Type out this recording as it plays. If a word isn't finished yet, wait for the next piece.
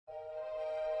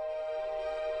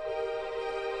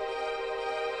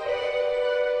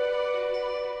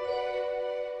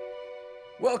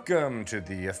Welcome to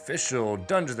the official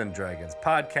Dungeons & Dragons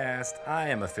podcast. I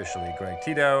am officially Greg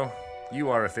Tito. You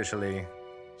are officially...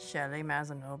 Shelly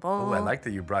Mazanoble. Oh, I like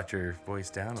that you brought your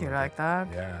voice down. Do you like that?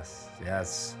 Yes,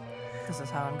 yes. This is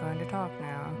how I'm going to talk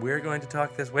now. We're going to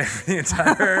talk this way for the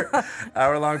entire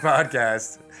hour-long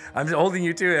podcast. I'm just holding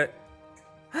you to it.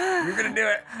 You're going to do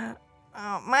it.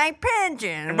 Oh, my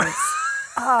pigeons.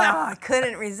 I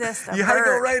couldn't resist a You had to go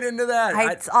bird. right into that.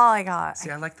 That's all I got.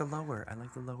 See, I like the lower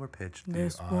pitch.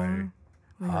 This Hi. one.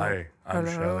 Hi, I'm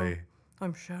Hello. Shelly.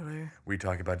 I'm Shelly. We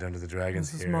talk about Dungeons &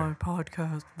 Dragons This here. is my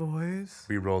podcast voice.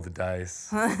 We roll the dice.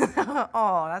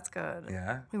 Oh, that's good.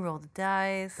 Yeah, We roll the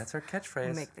dice. that's our We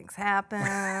catchphrase. make things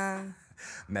happen.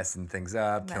 Messing things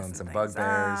up, killing messing some things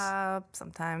bugbears. up.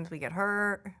 Sometimes we get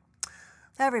hurt.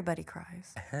 Everybody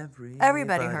cries.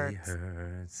 Everybody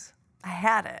hurts. I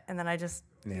had it, and then I just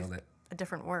Nailed used it. a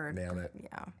different word. Nailed it.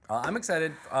 Yeah. I'm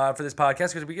excited for this podcast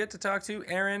because we get to talk to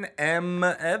Erin M.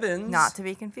 Evans Not to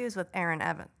be confused with Aaron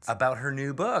Evans. about her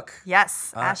new book.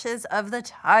 Yes, Ashes of the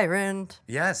Tyrant.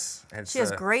 Yes. And She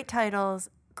has great titles,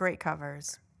 great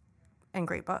covers, and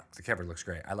great books. The cover looks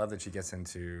great. I love that she gets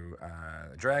into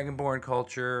Dragonborn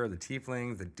culture, the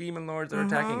tieflings, the demon lords that are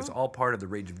attacking. It's all part of the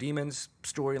Rage of Demons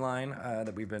storyline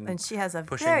that we've been And she has a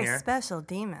pushing very here. special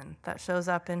demon that shows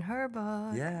up in her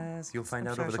book. Yes, you'll find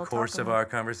I'm out sure over the she'll course talk of about our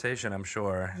conversation, I'm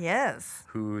sure, Yes.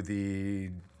 who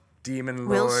the demon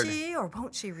Will lord... she or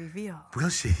won't she reveal? Will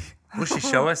she? Will she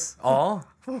show us all?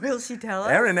 Will she tell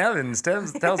us? Erin Evans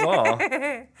tells all.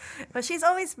 But she's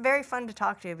always very fun to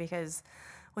talk to because,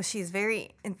 well, she's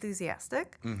very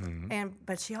enthusiastic,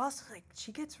 but she also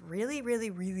she gets really, really,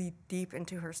 really deep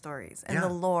into her stories and Yeah. the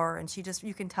lore, and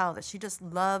you can tell that she just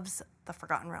loves the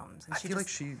Forgotten Realms. And I feel like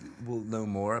she will know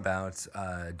more about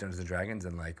Dungeons and Dragons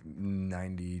than like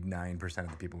 99%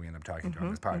 of the people we end up talking to on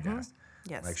this podcast.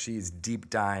 Yes. Like she's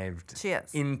deep dived She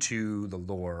is. into the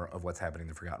lore of what's happening in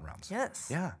the Forgotten Realms. Yes.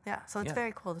 Yeah. Yeah. So it's Yeah.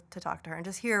 very cool to talk to her and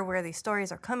just hear where these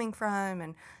stories are coming from.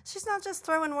 And she's not just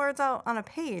throwing words out on a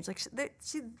page. Like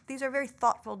these are very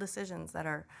thoughtful decisions that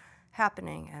are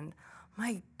happening. And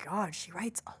my God, she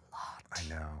writes a lot. I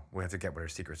know. We have to get what her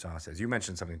secret sauce is. You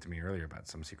mentioned something to me earlier about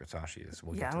some secret sauce she is.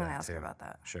 We'll Yeah, get I'm to gonna that ask her too. about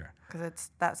that. Sure. Because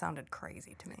that sounded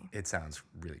crazy to me. It sounds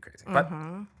really crazy.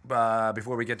 But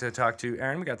before we get to talk to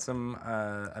Erin, we got some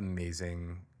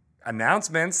amazing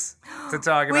announcements to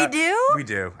talk We about. do? We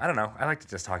do. I don't know. I like to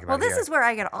just talk about Well, it this here. is where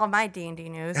I get all my D&D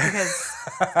news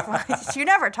because you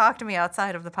never talk to me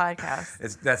outside of the podcast.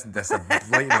 That's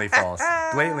blatantly false.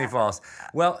 Blatantly false.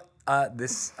 Well,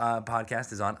 this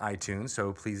podcast is on iTunes,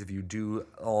 so please, if you do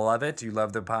love it, you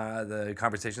love the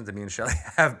conversations that me and Shelly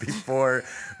have before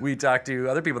we talk to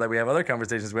other people that we have other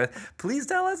conversations with, please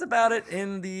tell us about it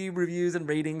in the reviews and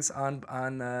ratings in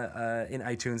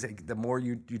iTunes. The more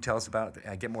you tell us about,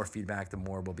 get more feedback, the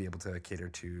more we'll be able to cater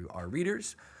to our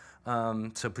readers.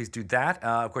 So please do that.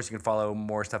 Of course, you can follow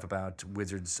more stuff about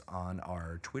Wizards on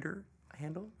our Twitter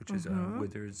handle, which is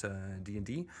Wizards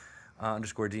D&D.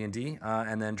 _D&D.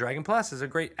 And then Dragon Plus is a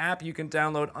great app you can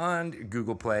download on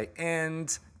Google Play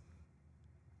and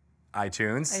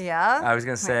iTunes. Yeah? I was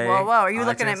going to say... Whoa, are you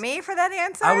looking iTunes. at me for that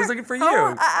answer? I was looking for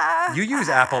you. You use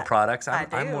Apple products. I'm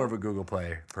do. more of a Google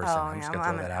Play person. Oh, I'm just yeah, going to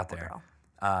I'm throw an that out Apple there.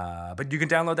 girl. But you can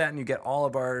download that and you get all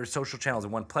of our social channels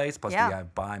in one place. Plus, Yeah. we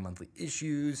have bi-monthly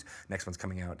issues. Next one's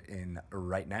coming out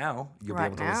right now. You'll be Right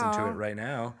able to listen to now. it right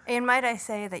now. And might I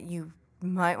say that you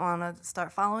might want to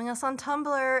start following us on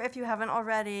Tumblr if you haven't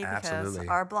already, because Absolutely.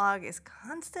 our blog is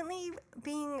constantly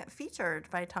being featured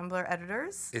by Tumblr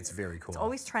editors. It's very cool. It's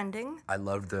always trending. I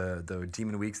loved the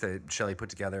Demon Weeks that Shelly put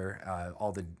together,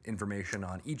 all the information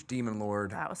on each Demon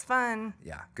Lord. That was fun.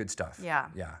 Yeah, good stuff. Yeah.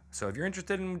 Yeah. So if you're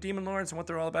interested in Demon Lords and what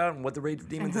they're all about and what the Rage of And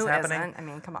Demons who is happening, isn't? I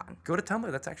mean, come on. go to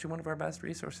Tumblr. That's actually one of our best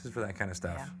resources for that kind of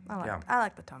stuff. Yeah, I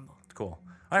like the Tumblr. It's cool.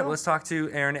 All right, well, let's talk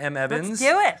to Erin M. Evans. Let's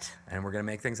do it. And we're going to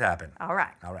make things happen. All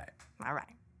right. All right. All right.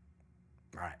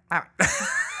 All right. All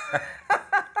right.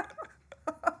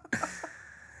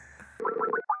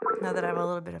 Now that I have a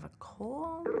little bit of a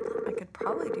cold, I could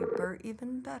probably do Bert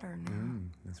even better now.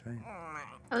 That's right.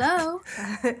 Hello.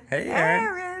 Hey, Erin.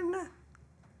 Erin.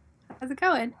 How's it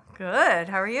going? Good.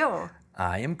 How are you?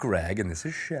 I am Greg, and this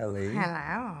is Shelly.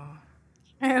 Hello.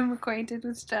 I am acquainted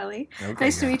with Shelly. Okay,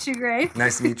 Nice to good. meet you, Greg.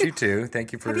 Nice to meet you, too.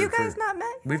 Thank you for... Have you guys not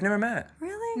met? We've never met,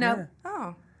 Really? No.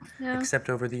 Oh. No. except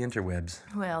over the interwebs.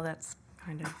 Well, that's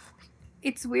kind of.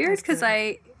 It's weird That's because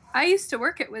good. I used to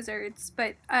work at Wizards,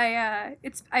 but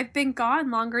I've been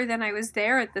gone longer than I was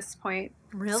there at this point.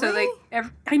 Really? So like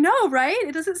I know, right?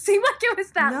 It doesn't seem like it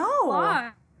was that No.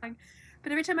 long.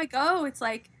 But every time I go, it's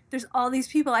like there's all these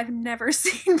people I've never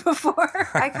seen before.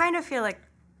 I kind of feel like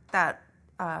that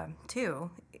too.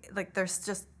 Like there's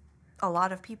just a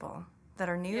lot of people that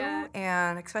are new, Yeah.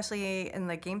 and especially in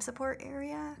the game support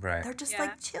area, Right. they're just Yeah.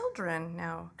 like children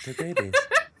now. They're babies.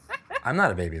 I'm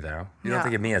not a baby though. You don't Yeah.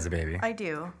 think of me as a baby. I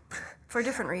do, for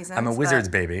different reasons. I'm a but wizard's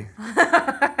baby.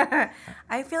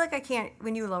 I feel like I can't.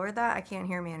 When you lowered that, I can't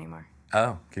hear me anymore.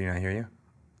 Oh, can you not hear you?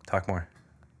 Talk more.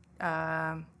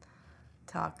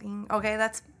 Talking. Okay,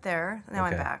 that's there. Now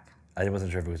Okay. I'm back. I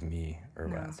wasn't sure if it was me or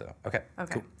No. what. So okay.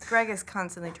 Okay. Cool. Greg is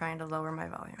constantly trying to lower my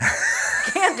volume.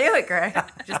 Can't do it, Greg.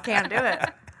 Just can't do it.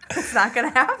 It's not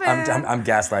gonna happen. I'm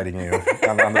gaslighting you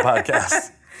on the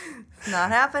podcast.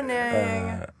 Not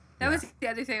happening. That was the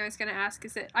other thing I was going to ask.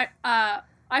 Is that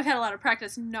I've had a lot of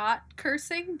practice not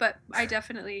cursing, but I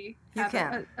definitely You have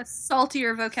can. a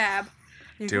saltier vocab.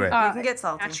 You Do can, it. You can get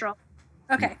salty. Natural.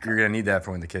 Okay. You're gonna need that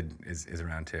for when the kid is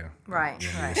around too. Right, You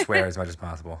need right. to swear as much as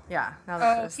possible. Yeah. Now Oh,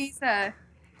 that's he's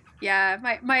yeah.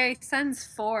 My son's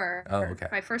 4. Oh, okay.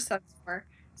 My first son's 4,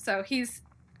 so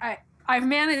I've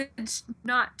managed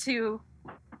not to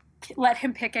let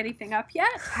him pick anything up yet.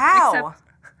 how?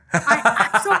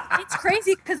 So it's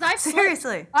crazy because I've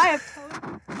Seriously. I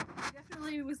have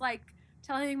definitely was like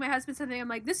telling my husband something. I'm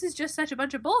like, this is just such a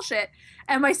bunch of bullshit.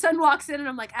 And my son walks in and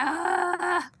I'm like,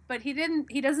 but he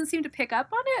doesn't seem to pick up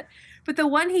on it. But the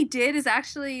one he did is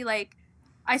actually like,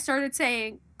 I started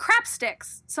saying crap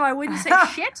sticks. So I wouldn't say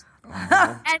shit.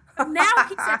 Oh, And now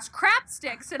he says crap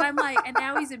sticks. And I'm like, and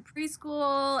now he's in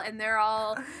preschool and they're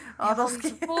all All these those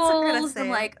kids are gonna rules. say I'm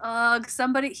it. like, ugh,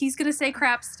 he's gonna say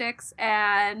crap sticks,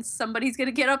 and somebody's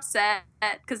gonna get upset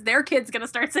because their kid's gonna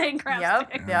start saying crap Yep.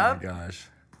 sticks. oh Yep. my gosh,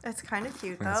 It's kind of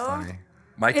cute that's though. funny.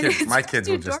 My And kids, it's my kids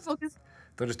will just adorable 'cause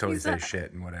they'll just totally he's say a-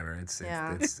 shit and whatever. It's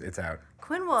Yeah. it's out.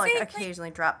 Quinn will like See, like-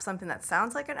 occasionally drop something that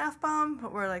sounds like an F bomb,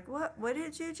 but we're like, what? What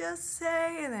did you just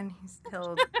say? And then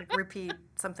he'll like repeat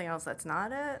something else that's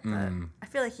not it. But I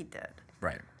feel like he did.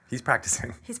 Right. He's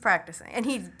practicing. He's practicing, and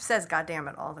he says "God damn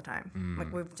it" all the time.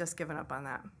 Like we've just given up on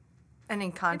that. And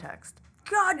in context,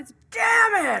 God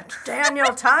damn it,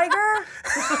 Daniel Tiger.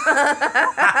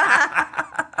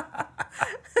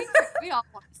 we all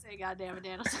want to say goddamn it,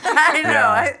 Daniel. I know.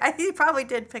 Yeah. He probably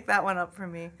did pick that one up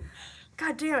from me.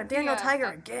 God damn it, Daniel Yeah. Tiger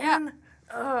again.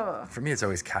 Ugh. For me, it's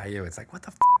always Caillou. It's like, what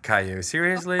the Caillou?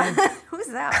 Seriously? Who's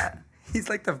that? He's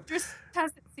like the Just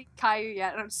hasn't seen Caillou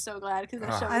yet, and I'm so glad because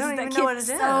the show I don't that even know what kid's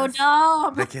it so is.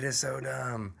 dumb. the kid is so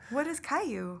dumb. What is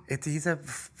Caillou? He's a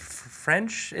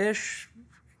French-ish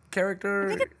character. I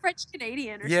think it's French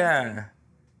Canadian or something. Yeah,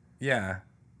 yeah.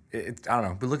 I don't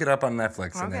know, but look it up on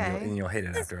Netflix and then Okay. you'll hate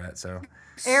it after that. So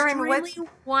Aaron, what? Extremely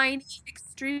whiny,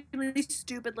 extremely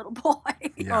stupid little boy.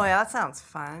 yeah, Oh yeah, that sounds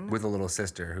fun. with a little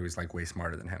sister who's like way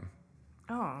smarter than him.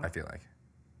 Oh, I feel like.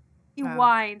 He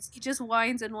whines. He just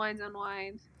whines and whines and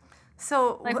whines.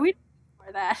 so Like we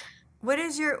for that. what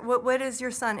is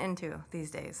your son into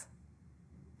these days?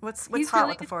 What's He's hot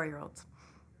really with the 4-year-olds?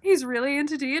 He's really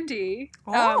into D&D.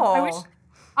 Oh, I wish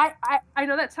I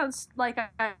know that sounds like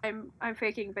I'm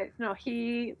faking, but no,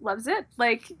 he loves it.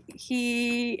 Like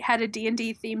he had a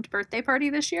D&D themed birthday party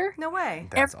this year. no way.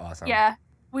 That's awesome. Yeah.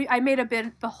 I made a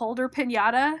beholder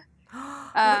piñata.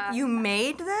 You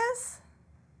made this?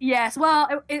 Yes.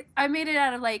 Well, I made it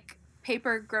out of like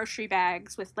paper grocery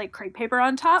bags with like crepe paper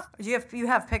on top. You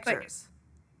have pictures?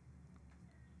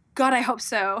 God, I hope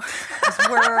so. 'Cause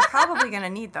we're probably gonna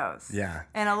need those. Yeah.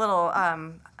 And a little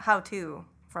how-to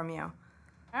from you.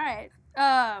 All right.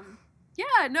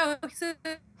 Yeah, no. So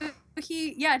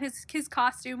his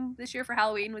costume this year for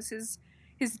Halloween was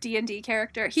his D&D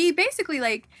character. He basically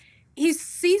like he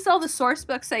sees all the source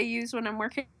books I use when I'm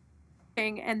working,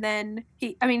 and then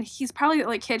he's probably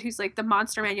like kid who's like the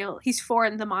monster manual. He's 4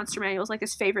 and the monster manual is like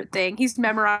his favorite thing. He's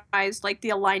memorized like the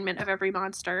alignment of every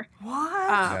monster. What?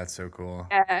 That's so cool.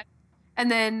 Yeah. And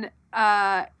then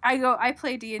I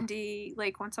play D&D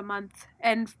like once a month,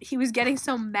 and he was getting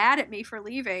so mad at me for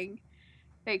leaving.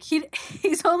 Like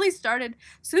he's only started.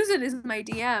 Susan is my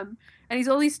DM, and he's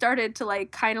only started to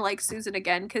like kind of like Susan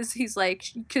again because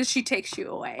she takes you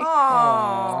away.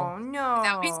 Oh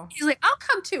no. He's like, I'll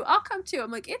come too.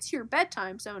 I'm like, it's your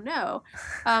bedtime, so no.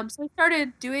 So I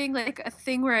started doing like a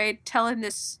thing where I tell him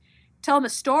a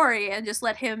story and just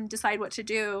let him decide what to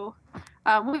do,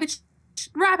 which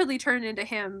rapidly turned into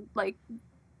him like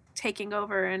taking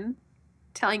over and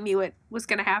telling me what was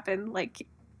going to happen. Like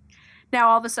now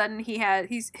all of a sudden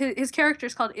his character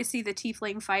is called Issy the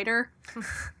Tiefling Fighter.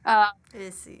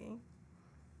 Is he?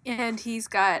 And he's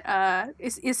got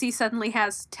Issy suddenly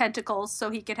has tentacles, so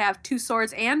he could have 2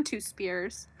 swords and 2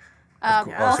 spears. Of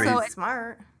course. Oh, so Also, He's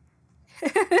smart.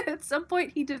 at some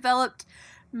point he developed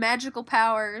magical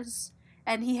powers,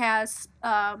 and he has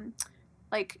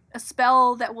like a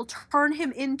spell that will turn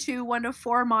him into one of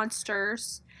 4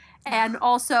 monsters, and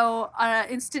also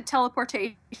instant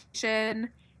teleportation,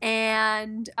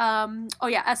 and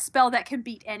a spell that can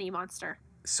beat any monster.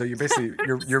 So you're basically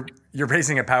you're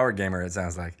raising a power gamer. It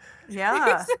sounds like.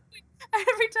 Yeah.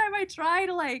 Every time I try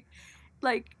to like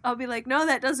I'll be like, no,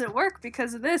 that doesn't work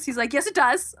because of this. He's like, yes, it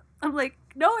does. I'm like,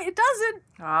 no, it doesn't.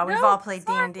 Oh, we've No, all played it's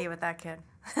not. D&D with that kid.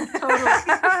 Totally.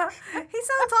 He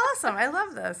sounds awesome. I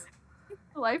love this.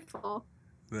 Delightful.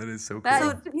 That is so cool.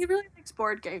 That, he really likes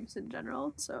board games in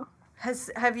general. So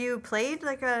Have you played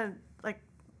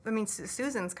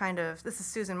Susan's kind of, this is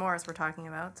Susan Morris we're talking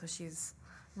about, so she's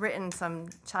written some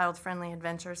child-friendly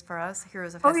adventures for us,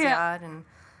 Heroes of Hesiod, yeah.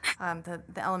 and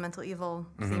the Elemental Evil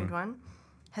themed one.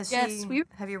 Yes,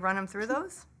 have you run him through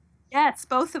those? yes,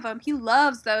 both of them. He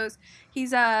loves those.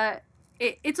 He's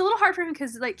it's a little hard for him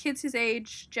because like kids his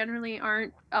age generally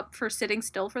aren't up for sitting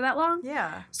still for that long.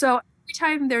 Yeah. So every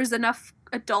time there's enough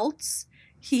adults,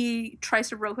 he tries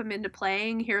to rope him into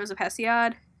playing Heroes of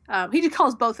Hesiod. He just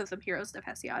calls both of them Heroes of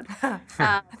Hesiod.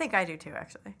 I think I do too,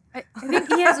 actually. I think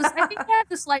he has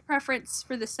a slight preference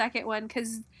for the second one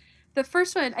because the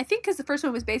first one, because the first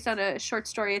one was based on a short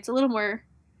story, it's a little more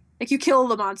like you kill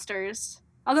the monsters.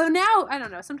 Although now, I don't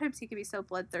know, sometimes he can be so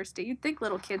bloodthirsty. You'd think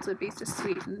little kids would be just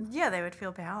sweet. Yeah, they would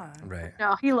feel bad. Right.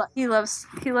 No, he loves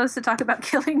to talk about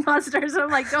killing monsters. And I'm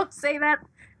like, don't say that.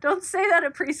 Don't say that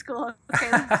at preschool.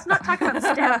 Okay, let's not talk about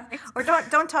STEM. Or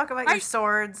don't talk about your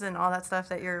swords and all that stuff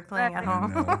that you're playing at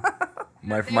home. No.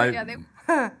 My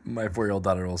 4-year-old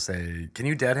daughter will say, "Can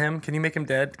you dead him? Can you make him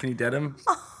dead? Can you dead him?"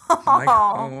 I'm like,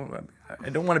 oh, I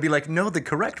don't want to be like, no, the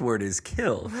correct word is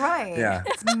kill. Right. Yeah.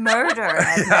 It's murder,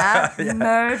 Edna. Yeah.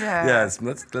 Murder. Yes.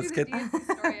 Let's get.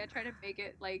 The story. I try to make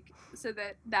it like so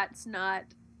that that's not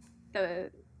the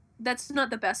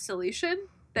best solution.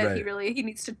 That Right. he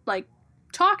needs to like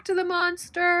talk to the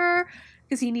monster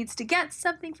because he needs to get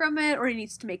something from it or he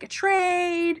needs to make a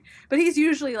trade. But he's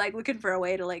usually like looking for a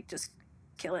way to like just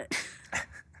kill it.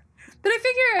 But I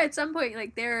figure at some point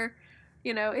like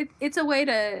it's a way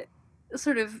to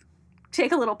sort of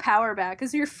take a little power back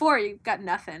because you're 4, you've got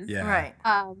nothing. Yeah. Right.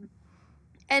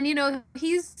 And he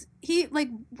like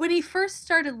when he first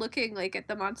started looking like at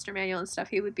the monster manual and stuff,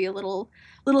 he would be a little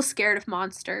scared of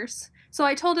monsters. So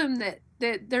I told him that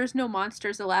there's no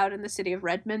monsters allowed in the city of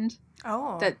Redmond.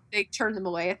 Oh. That they turn them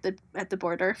away at the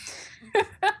border.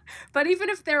 But even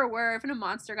if there were, if a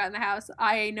monster got in the house,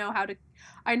 I know how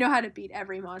to beat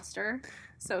every monster.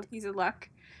 So he's in luck.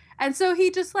 And so he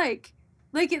just like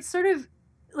it's sort of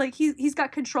like he's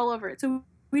got control over it. So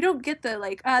we don't get the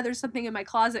like there's something in my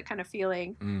closet kind of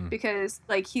feeling because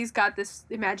like he's got this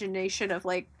imaginary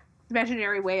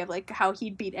way of like how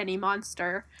he'd beat any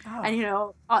monster. Oh.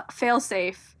 And fail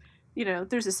safe,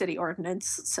 there's a city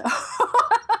ordinance. So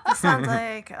This sounds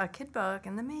like a kid book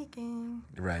in the making.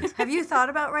 Right. Have you thought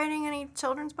about writing any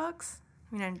children's books?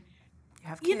 I mean, you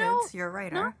have kids. You're a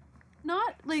writer.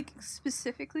 not like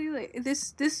specifically like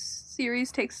this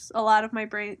series takes a lot of my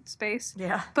brain space.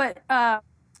 Yeah. But I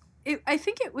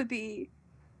think it would be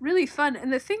really fun.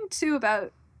 And the thing too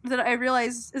about that I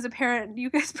realize as a parent, you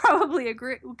guys could probably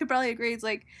agree, is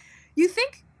like you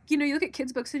think, you look at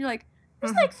kids' books and you're like,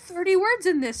 there's like 30 words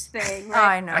in this thing. Like,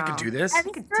 I know. I could do this.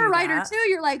 and if you're a writer too,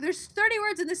 you're like, there's 30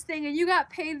 words in this thing and you got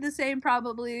paid the same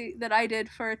probably that I did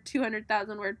for a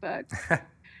 200,000 word book.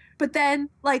 But then,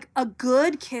 like, a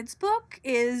good kid's book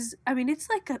is, I mean, it's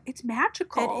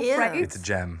magical. It is. Right? It's a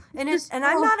gem. And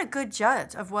I'm not a good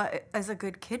judge of what is a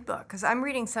good kid book because I'm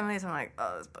reading some of these and I'm like,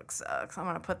 oh, this book sucks. I'm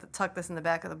gonna tuck this in the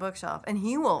back of the bookshelf, and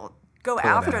he will go Pull it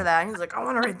after out. that, and he's like, I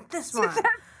want to read this one. Isn't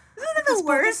that This the book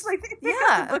worst? is- Like,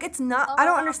 Yeah, like it's not. I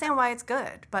don't understand why it's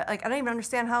good, but like I don't even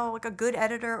understand how like a good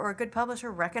editor or a good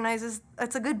publisher recognizes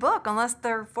it's a good book unless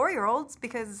they're 4-year-olds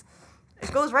because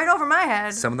it goes right over my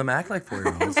head. Some of them act like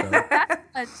 4-year-olds.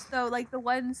 So. So, like, the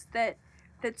ones that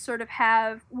sort of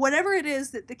have whatever it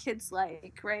is that the kids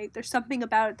like, right? There's something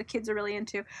about it the kids are really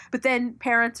into. But then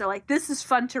parents are like, this is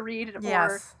fun to read.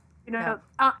 Yes.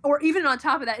 Or even on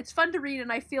top of that, it's fun to read,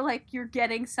 and I feel like you're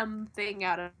getting something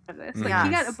out of this. Like,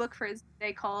 he got a book for his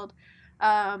day called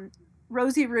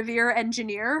Rosie Revere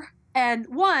Engineer. And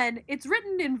it's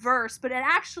written in verse, but it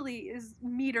actually is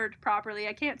metered properly.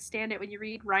 I can't stand it when you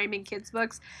read rhyming kids'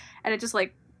 books, and it just,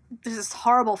 like, there's this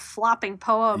horrible flopping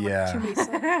poem with too many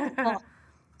syllables.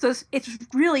 So it's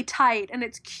really tight, and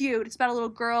it's cute. It's about a little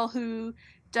girl who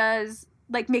does,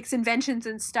 like, makes inventions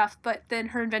and stuff, but then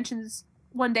her inventions,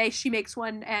 one day she makes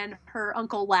one, and her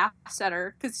uncle laughs at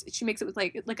her, because she makes it with,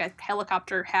 like a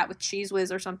helicopter hat with Cheese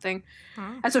Whiz or something.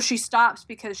 And so she stops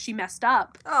because she messed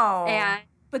up. Oh.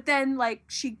 But then, like,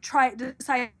 she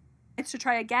decides to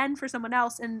try again for someone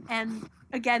else, and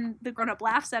again the grown-up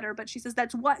laughs at her, but she says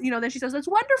that's what, you know, then she says that's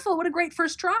wonderful, what a great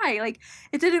first try. Like,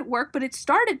 it didn't work, but it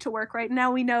started to work, right?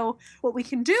 Now we know what we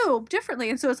can do differently.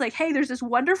 And so it's like, hey, there's this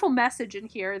wonderful message in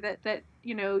here that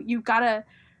you know, you've got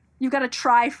to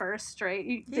try first,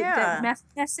 right? That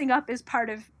messing up is part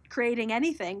of creating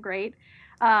anything great.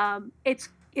 It's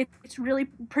really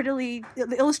prettily,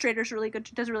 the illustrator's really good,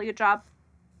 does a really good job.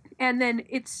 And then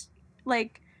it's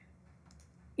like,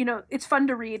 you know, it's fun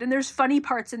to read, and there's funny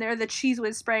parts in there that Cheese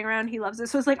Whiz spraying around. He loves it.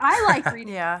 So it's like, I like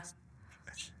reading. Yeah.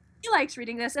 He likes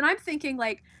reading this, and I'm thinking,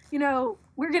 like, you know,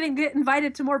 we're gonna get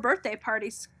invited to more birthday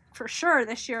parties for sure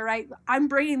this year, right? I'm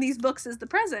bringing these books as the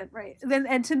present, right?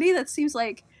 And to me, that seems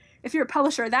like, if you're a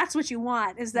publisher, that's what you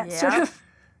want, is that sort of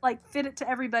like fit it to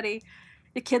everybody.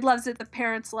 The kid loves it, the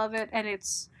parents love it, and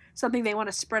it's something they want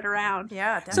to spread around.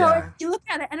 Yeah, definitely. So if you look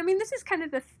at it, and I mean, this is kind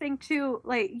of the thing too,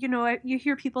 like, you know, you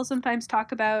hear people sometimes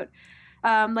talk about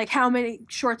like how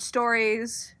short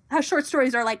stories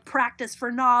are like practice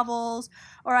for novels,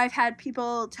 or I've had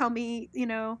people tell me, you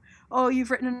know, oh,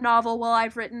 you've written a novel, well,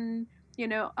 I've written, you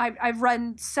know, I've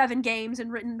run 7 games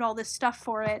and written all this stuff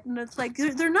for it. And it's like,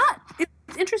 they're not,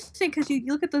 it's interesting because you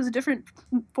look at those different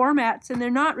formats and they're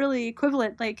not really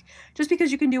equivalent. Like, just because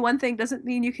you can do one thing doesn't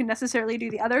mean you can necessarily do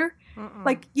the other.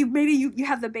 Like, you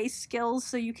have the base skills,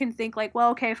 so you can think like,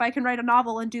 well, okay, if I can write a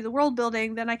novel and do the world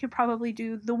building, then I could probably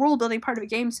do the world building part of a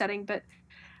game setting. But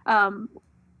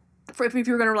if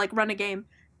you're going to like run a game,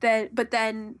 then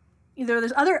either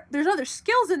there's other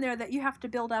skills in there that you have to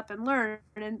build up and learn,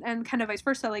 and kind of vice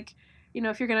versa. Like, you know,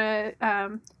 if you're gonna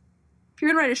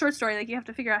write a short story, like, you have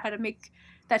to figure out how to make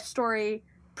that story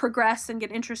progress and get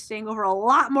interesting over a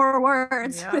lot more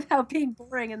words without being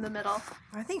boring in the middle.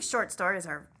 I think short stories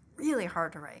are really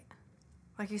hard to write.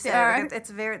 Like you said, it's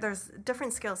there's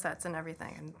different skill sets and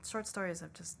everything, and short stories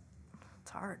have just,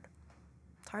 it's hard.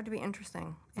 It's hard to be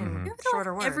interesting in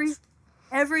shorter words.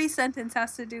 Every sentence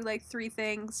has to do like 3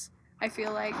 things, I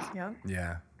feel like.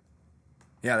 Yeah,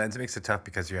 that makes it tough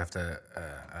because you have to.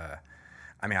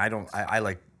 I mean, I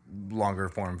like longer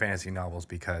form fantasy novels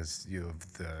because you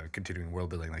have the continuing world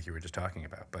building, like you were just talking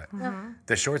about. But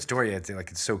the short story, it's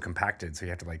so compacted, so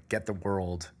you have to like get the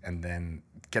world and then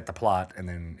get the plot, and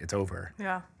then it's over.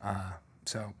 Yeah.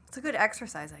 So it's a good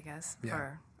exercise, I guess,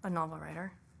 for a novel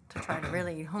writer to try to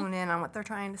really hone in on what they're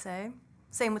trying to say.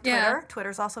 Same with Twitter. Yeah.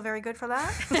 Twitter's also very good for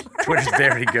that. Twitter's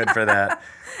very good for that.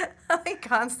 I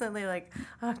constantly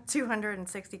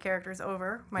 260 characters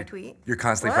over my tweet. You're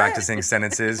constantly practicing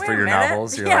senses for your minute.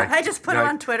 novels. You're I just put it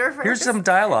on Twitter first. Here's some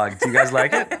dialogue. Do you guys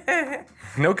like it?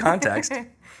 No context.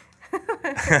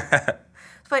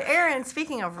 But Erin,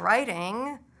 speaking of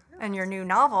writing and your new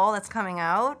novel that's coming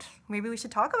out, maybe we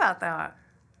should talk about that.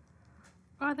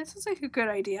 Oh, that sounds like a good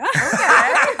idea.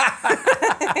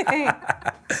 Okay.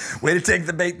 Way to take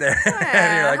the bait there.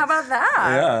 Yeah, how about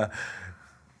that?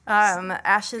 Yeah.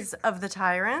 Ashes of the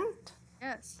Tyrant.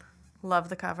 Yes. Love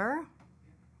the cover.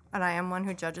 And I am one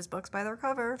who judges books by their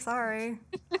cover. Sorry.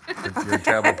 You're a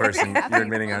terrible person. You're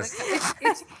admitting us.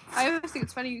 I always think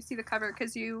it's funny you see the cover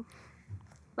because you,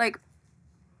 like,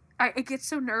 I get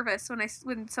so nervous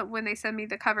when they send me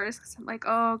the covers because I'm like,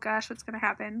 oh gosh, what's gonna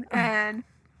happen?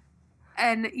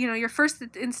 And you know, your first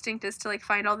instinct is to like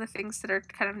find all the things that are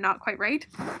kind of not quite right,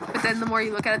 but then the more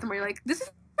you look at it, the more you're like, this is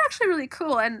actually really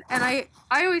cool. And I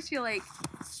always feel like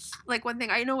one thing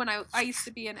I know, when I used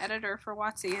to be an editor for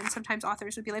WotC, and sometimes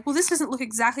authors would be like, well, this doesn't look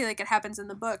exactly like it happens in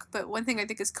the book, but one thing I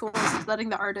think is cool is letting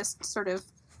the artist sort of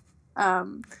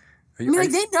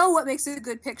they know what makes a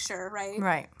good picture, right?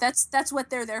 Right. That's what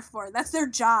they're there for. That's their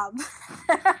job.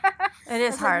 It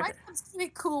is hard. My job's to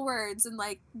make cool words and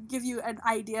like give you an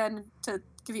idea and to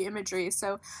give you imagery.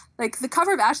 So like the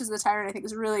cover of Ashes of the Tyrant, I think,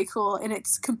 is really cool, and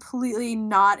it's completely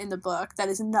not in the book. That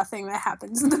is nothing that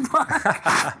happens in the book.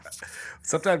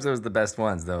 Sometimes those are the best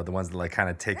ones, though. The ones that like kind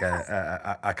of take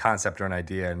a concept or an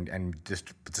idea and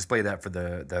just display that for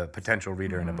the potential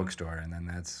reader in a bookstore, and then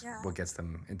that's what gets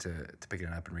them into picking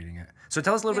it up and reading it. So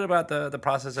tell us a little bit about the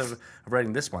process of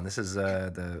writing this one. This is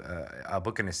a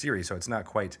book in a series, so it's not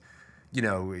quite,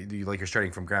 you're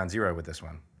starting from ground zero with this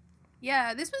one.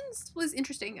 Yeah, this one was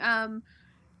interesting. So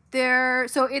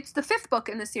it's the 5th book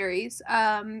in the series.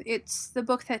 It's the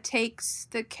book that takes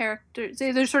the characters.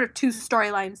 There's sort of 2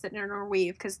 storylines that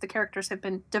interweave because the characters have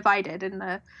been divided in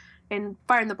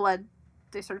Fire and the Blood.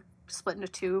 They sort of split into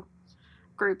 2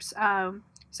 groups.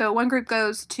 So one group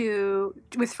with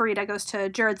Faryda goes to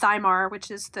Jared Thymar, which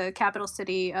is the capital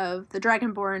city of the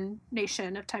Dragonborn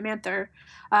nation of Tymanther.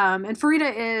 And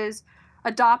Faryda is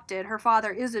adopted. Her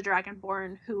father is a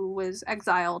Dragonborn who was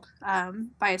exiled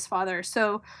by his father.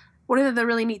 So one of the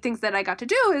really neat things that I got to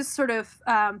do is sort of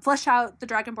flesh out the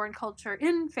Dragonborn culture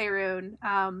in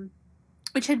Faerun,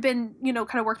 which had been,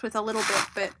 kind of worked with a little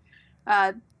bit,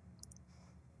 but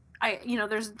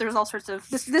there's all sorts of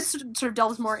this sort of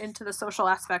delves more into the social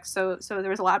aspects, so there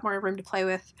was a lot more room to play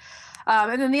with,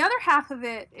 and then the other half of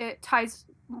it ties,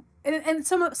 and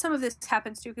some of this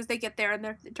happens too because they get there and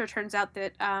it turns out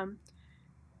that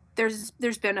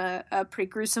there's been a pretty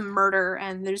gruesome murder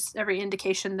and there's every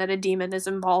indication that a demon is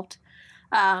involved,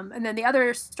 and then the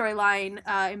other storyline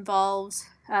involves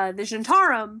the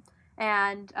Zhentarim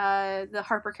and the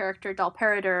Harper character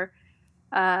Dalperidor.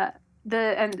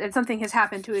 And something has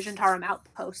happened to a Zhentarim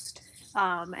outpost.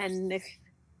 And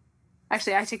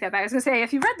actually, I take that back. I was gonna say,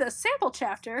 if you read the sample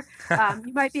chapter,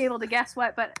 you might be able to guess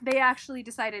what. But they actually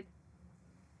decided.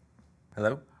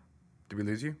 Hello, did we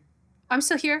lose you? I'm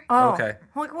still here. Oh, okay.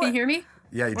 Like, Can you hear me?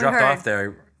 Yeah, you We dropped heard. off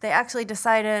there. They actually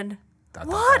decided. Dot, dot,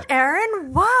 What, dot.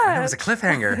 Aaron? What? It was a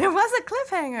cliffhanger. It was a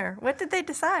cliffhanger. What did they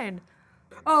decide?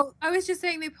 Oh, I was just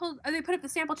saying they put up the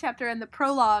sample chapter and the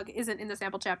prologue isn't in the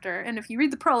sample chapter. And if you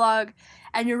read the prologue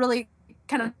and you're really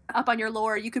kind of up on your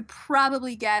lore, you could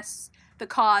probably guess the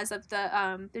cause of the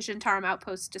Zhentarim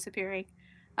outpost disappearing.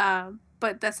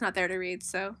 But that's not there to read,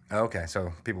 so. Okay,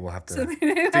 so people will have to So figure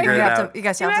You it have out. to. You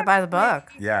guys have to buy the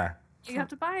book. Yeah. You have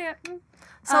to buy it.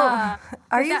 So, Are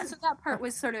are you? So that part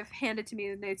was sort of handed to me,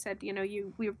 and they said,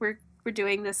 we're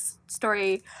doing this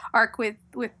story arc with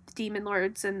demon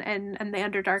lords and the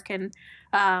Underdark, and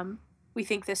we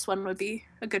think this one would be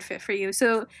a good fit for you.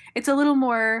 So it's a little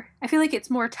more. I feel like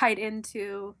it's more tied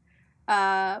into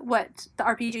what the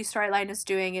RPG storyline is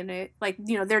doing, and it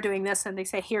they're doing this, and they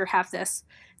say here, have this.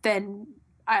 Than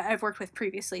I've worked with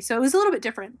previously, so it was a little bit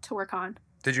different to work on.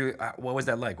 Did you? What was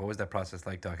that like? What was that process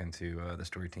like talking to the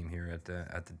story team here at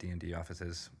the D&D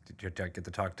offices? Did you get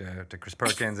to talk to Chris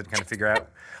Perkins and kind of figure out,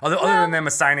 other than them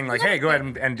assigning like, hey, go ahead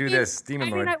and do this,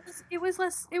 Demon Lord? It was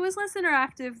less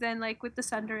interactive than like with the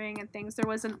Sundering and things. There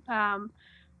wasn't. I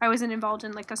wasn't involved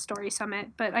in like a story summit,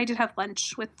 but I did have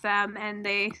lunch with them, and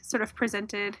they sort of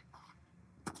presented.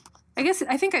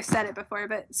 I think I've said it before,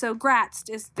 but so Gratz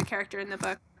is the character in the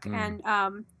book, and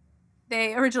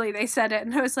they said it,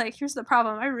 and I was like, here's the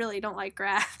problem, I really don't like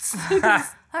Gratz.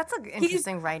 That's an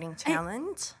interesting writing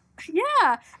challenge.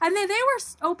 Yeah, and they were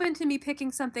open to me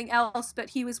picking something else,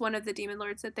 but he was one of the demon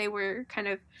lords that they were kind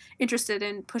of interested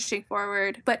in pushing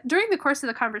forward. But during the course of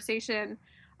the conversation,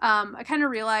 I kind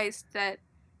of realized that,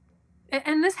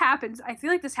 and this happens, I feel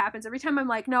like this happens every time I'm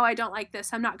like, no, I don't like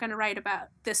this, I'm not going to write about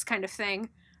this kind of thing.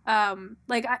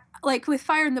 Like with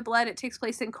Fire in the Blood, it takes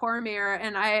place in Cormyr,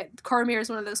 and Cormyr is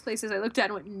one of those places I looked at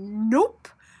and went, nope.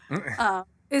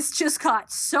 It's just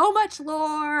got so much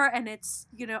lore, and it's,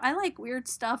 I like weird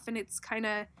stuff, and it's kind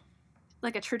of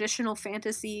like a traditional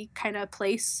fantasy kind of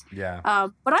place. Yeah.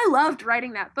 But I loved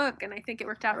writing that book, and I think it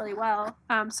worked out really well.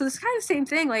 So it's kind of the same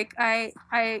thing. Like I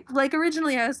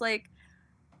originally I was like,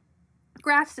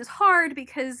 Gratz is hard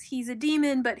because he's a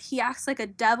demon, but he acts like a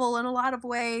devil in a lot of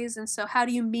ways. And so how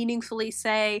do you meaningfully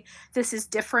say this is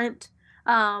different?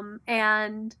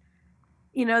 And,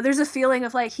 there's a feeling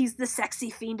of like, he's the sexy,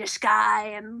 fiendish guy.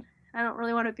 And I don't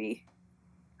really want to be,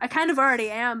 I kind of already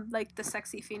am like the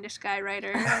sexy, fiendish guy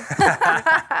writer.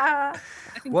 I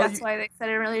think that's why they said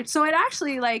it earlier. So it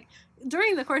actually like,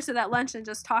 during the course of that lunch and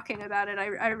just talking about it,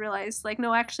 I realized like,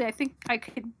 no, actually, I think I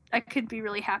could be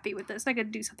really happy with this. I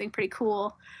could do something pretty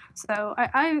cool. So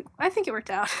I think it worked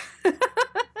out.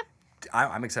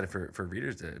 I'm excited for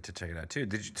readers to check it out too.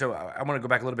 So I want to go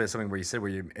back a little bit to something where you said where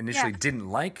you initially didn't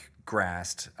like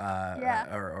Grast,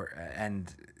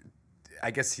 and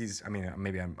I guess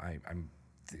maybe I'm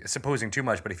supposing too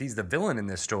much, but if he's the villain in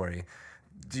this story,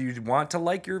 do you want to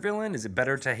like your villain? Is it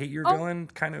better to hate your villain?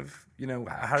 Kind of,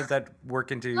 how does that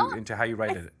work into how you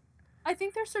write it? I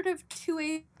think there's sort of two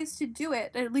ways to do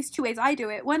it, at least two ways I do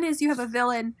it. One is you have a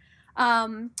villain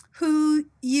who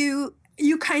you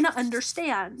kind of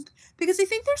understand, because I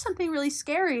think there's something really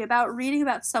scary about reading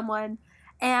about someone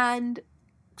and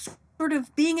sort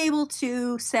of being able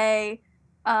to say,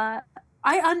 I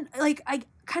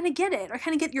kind of get it, or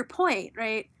kind of get your point,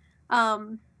 right?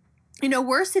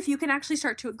 Worse if you can actually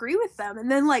start to agree with them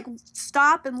and then like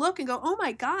stop and look and go, oh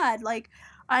my God, like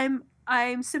I'm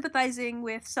sympathizing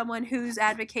with someone who's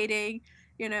advocating,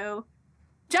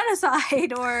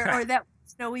 genocide or that,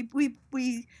 I'm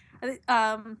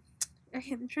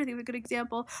trying to think of a good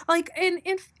example. Like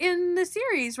in the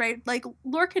series, right? Like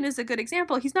Lorcan is a good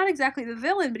example. He's not exactly the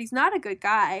villain, but he's not a good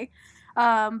guy.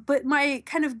 But my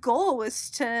kind of goal was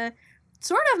to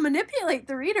sort of manipulate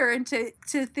the reader into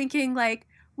thinking like,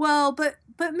 well, but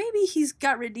maybe he's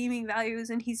got redeeming values,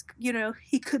 and he's,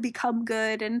 he could become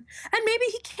good, and maybe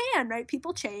he again, right?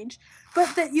 People change,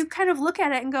 but that you kind of look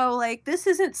at it and go like, this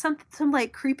isn't some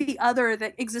like creepy other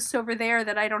that exists over there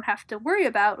that I don't have to worry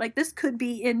about. Like this could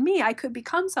be in me. I could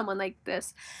become someone like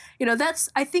this. That's,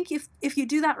 I think if you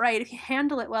do that right, if you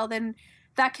handle it well, then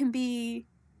that can be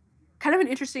kind of an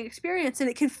interesting experience, and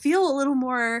it can feel a little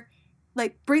more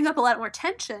like bring up a lot more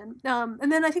tension.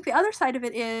 And then I think the other side of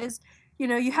it is,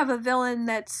 you have a villain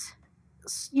that's,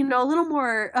 a little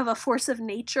more of a force of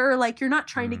nature. Like you're not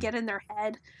trying to get in their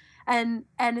head. And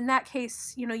in that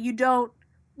case, you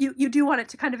do want it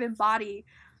to kind of embody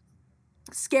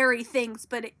scary things,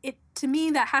 but it to me,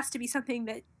 that has to be something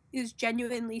that is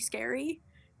genuinely scary.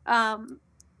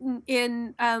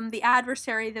 In The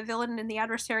Adversary, the villain in The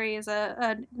Adversary is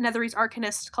a Netherese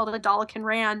Arcanist called Adalakin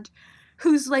Rand,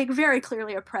 who's like very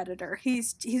clearly a predator.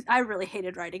 He's I really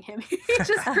hated writing him. He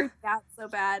just creeped me out so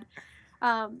bad.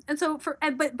 And so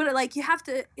but like you have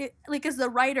to, like as the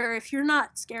writer, if you're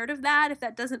not scared of that, if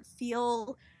that doesn't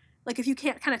feel like, if you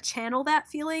can't kind of channel that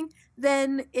feeling,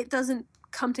 then it doesn't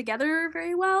come together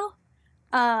very well.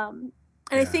 And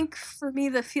I think for me,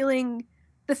 the thing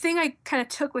I kind of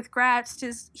took with Gratz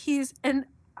is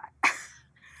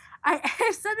I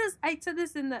said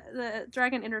this in the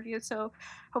Dragon interview, so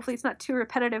hopefully it's not too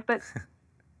repetitive, but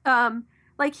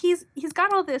like he's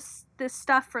got all this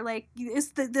stuff for like,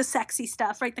 it's the sexy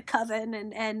stuff, right? The coven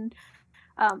and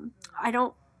I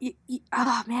don't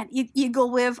oh man,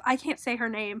 Eaglewif, I can't say her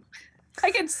name.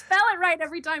 I can spell it right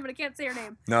every time, but I can't say her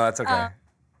name. No, that's okay.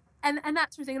 And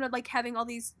that sort of thing, like having all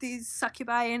these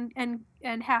succubi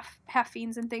and half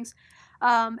fiends and things.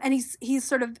 And he's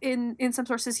sort of in some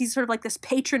sources, he's sort of like this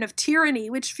patron of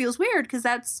tyranny, which feels weird because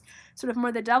that's sort of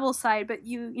more the devil side. But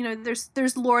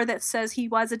there's lore that says he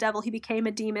was a devil, he became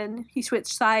a demon, he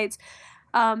switched sides.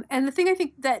 And the thing I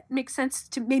think that makes sense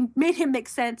made him make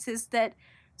sense is that,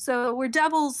 so where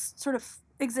devils sort of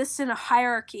exist in a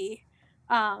hierarchy,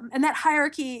 and that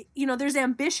hierarchy, there's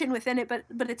ambition within it,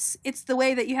 but it's the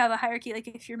way that you have a hierarchy, like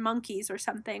if you're monkeys or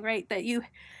something, right? That you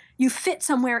fit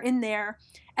somewhere in there,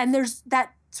 and there's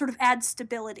that sort of adds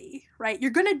stability, right?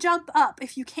 You're going to jump up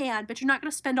if you can, but you're not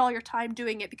going to spend all your time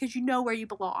doing it because you know where you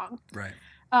belong. Right.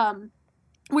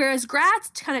 Whereas Gratz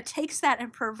kind of takes that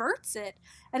and perverts it,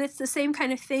 and it's the same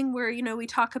kind of thing where, we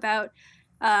talk about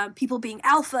people being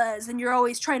alphas, and you're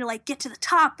always trying to like get to the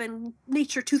top and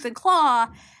nature tooth and claw,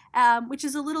 which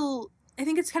is a little, I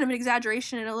think it's kind of an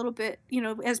exaggeration, and a little bit,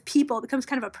 as people, it becomes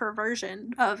kind of a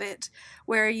perversion of it,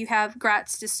 where you have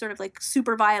Gratz just sort of like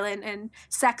super violent and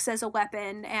sex as a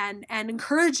weapon, and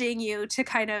encouraging you to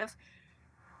kind of,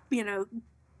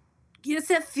 it's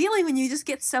that feeling when you just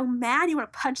get so mad you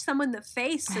want to punch someone in the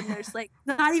face, and there's like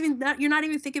you're not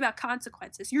even thinking about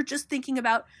consequences. You're just thinking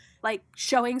about like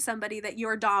showing somebody that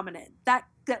you're dominant. That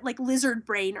like lizard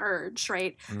brain urge,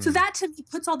 right? So that to me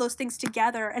puts all those things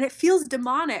together, and it feels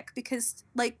demonic because,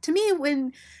 like, to me,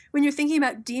 when you're thinking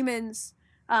about demons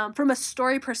from a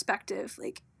story perspective,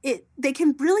 like they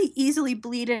can really easily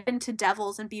bleed into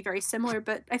devils and be very similar.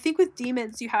 But I think with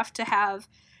demons, you have to have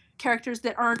characters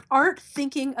that aren't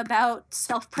thinking about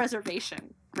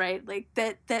self-preservation, right? Like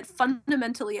that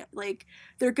fundamentally, like,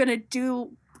 they're gonna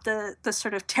do the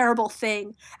sort of terrible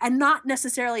thing and not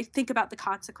necessarily think about the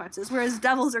consequences, whereas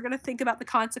devils are going to think about the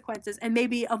consequences and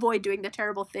maybe avoid doing the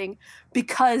terrible thing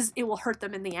because it will hurt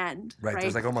them in the end. Right.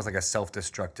 There's like almost like a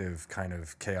self-destructive kind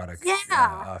of chaotic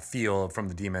feel from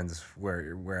the demons,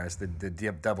 whereas the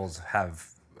devils have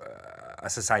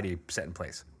a society set in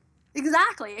place.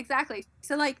 Exactly.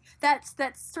 So like that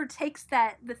sort of takes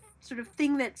the sort of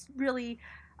thing that's really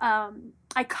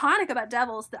iconic about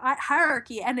devils, the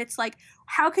hierarchy, and it's like,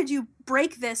 how could you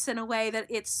break this in a way that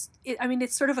it's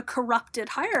sort of a corrupted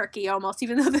hierarchy almost,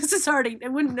 even though this is already, I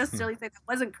wouldn't necessarily say that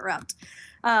wasn't corrupt.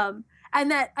 And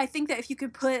that I think that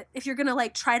if you're gonna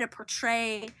like try to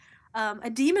portray a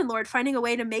demon lord, finding a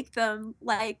way to make them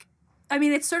like,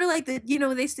 it's sort of like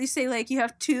they say like you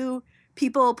have two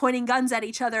people pointing guns at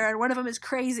each other and one of them is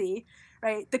crazy,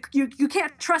 right? You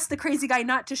can't trust the crazy guy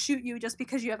not to shoot you just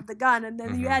because you have the gun, and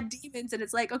then you add demons and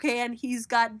it's like, okay, and he's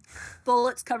got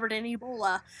bullets covered in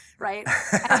Ebola, right?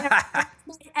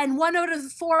 and one out of the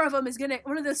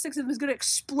six of them is gonna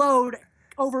explode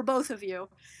over both of you.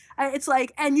 It's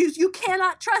like, and you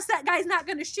cannot trust that guy's not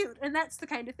gonna shoot, and that's the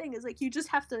kind of thing, is like you just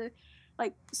have to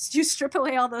like you strip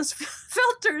away all those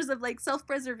filters of like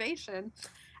self-preservation,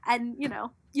 and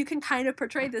you can kind of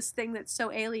portray this thing that's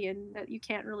so alien that you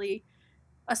can't really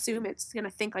assume it's going to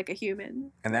think like a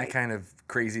human. And that kind of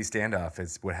crazy standoff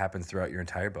is what happens throughout your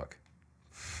entire book.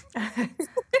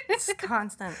 It's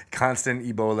constant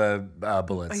Ebola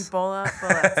bullets. Ebola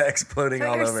bullets. Exploding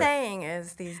all over. What you're saying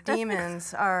is these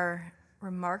demons are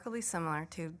remarkably similar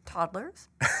to toddlers.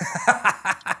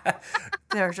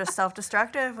 They're just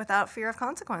self-destructive without fear of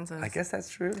consequences. I guess that's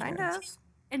true. Kind yeah. of.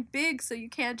 And big, so you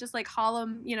can't just like haul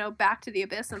them, back to the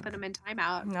abyss and put them in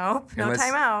timeout. Nope, no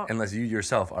time out. Unless you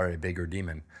yourself are a bigger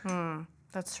demon.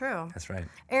 That's true. That's right.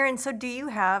 Aaron, so do you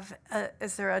have,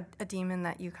 is there a demon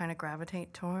that you kind of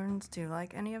gravitate towards? Do you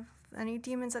like any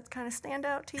demons that kind of stand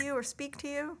out to you or speak to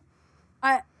you?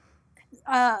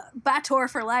 Bator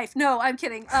for life. No, I'm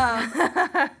kidding.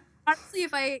 Honestly,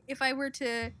 if I were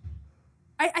to,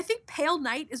 I think Pale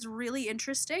Knight is really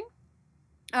interesting.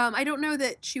 I don't know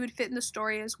that she would fit in the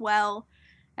story as well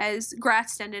as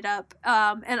Gratz ended up.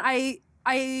 And I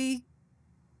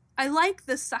like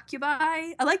the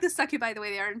succubi. I like the succubi the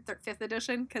way they are in 5th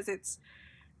edition because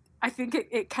I think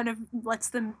it kind of lets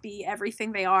them be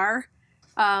everything they are.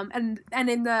 And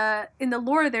in the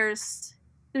lore there's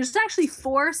actually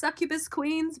 4 succubus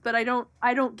queens, but I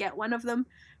don't get one of them.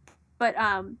 But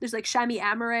there's like Shami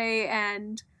Amaray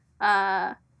and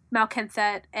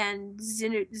Malkenthet and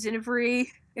Zinivri,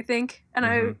 I think. And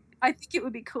I think it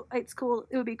would be cool. It's cool.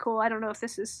 It would be cool. I don't know if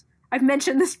I've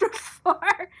mentioned this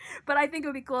before, but I think it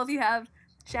would be cool if you have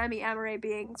Shami Amaray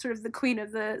being sort of the queen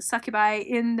of the succubi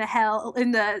in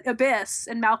the abyss,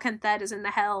 and Malkenthet is in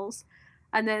the hells.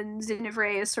 And then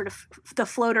Zinivre is sort of the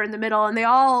floater in the middle, and they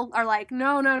all are like,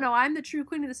 no, I'm the true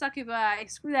queen of the succubi.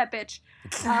 Screw that bitch.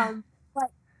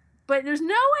 But there's no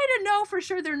way to know for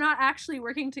sure they're not actually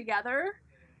working together.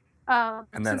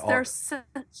 And then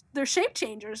they're shape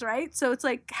changers, right? So it's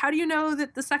like, how do you know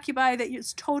that the succubi that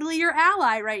is totally your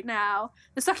ally right now,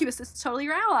 the succubus that's totally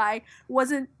your ally,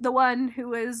 wasn't the one who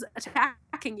was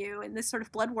attacking you in this sort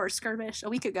of blood war skirmish a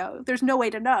week ago? There's no way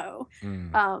to know.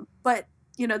 But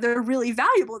they're really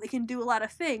valuable. They can do a lot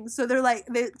of things. So they're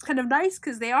kind of nice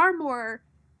because they are more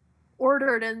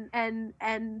ordered and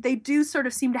they do sort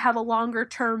of seem to have a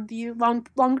long-term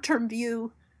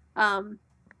view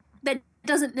that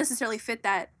doesn't necessarily fit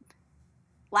that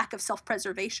lack of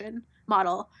self-preservation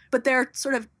model, but they're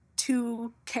sort of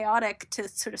too chaotic to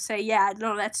sort of say, yeah,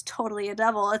 no, that's totally a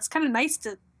devil. It's kind of nice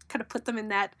to kind of put them in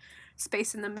that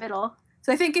space in the middle.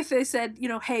 So I think if they said,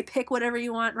 hey, pick whatever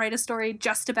you want, write a story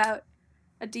just about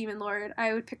a demon lord,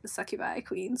 I would pick the succubi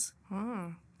queens.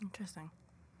 Interesting.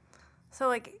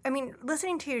 So,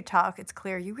 listening to you talk, it's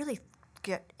clear you really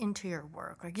get into your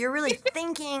work. Like, you're really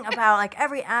thinking about,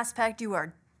 every aspect. You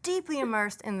are deeply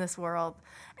immersed in this world.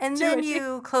 And then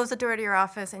you close the door to your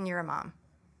office and you're a mom.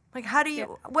 Like, how do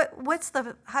you,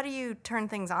 how do you turn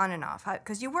things on and off?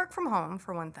 Because you work from home,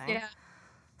 for one thing. Yeah.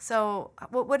 So,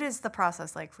 what is the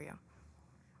process like for you?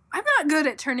 I'm not good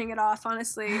at turning it off,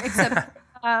 honestly, except,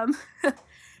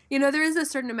 there is a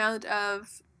certain amount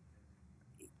of,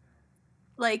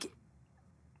 like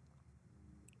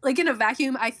in a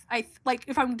vacuum, I like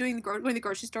if I'm going to the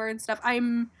grocery store and stuff,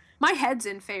 my head's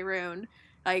in Faerun.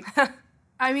 Like,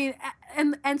 I mean,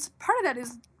 and part of that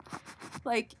is,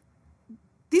 like,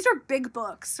 these are big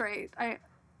books, right?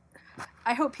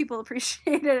 I hope people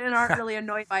appreciate it and aren't really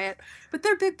annoyed by it, but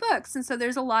they're big books, and so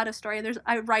there's a lot of story, and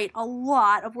I write a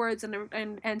lot of words,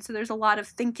 and so there's a lot of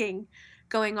thinking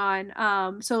going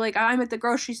on. So like I'm at the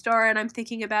grocery store and I'm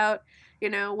thinking about,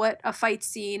 what a fight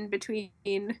scene between,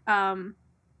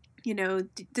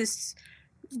 this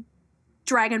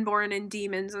dragonborn and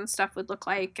demons and stuff would look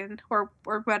like, and or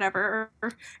whatever,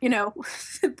 or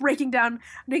breaking down,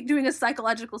 doing a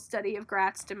psychological study of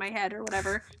Gratz in my head or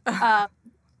whatever.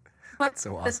 But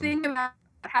so awesome. The thing about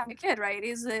having a kid, right,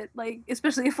 is that, like,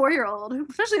 especially a 4-year-old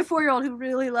who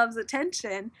really loves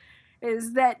attention,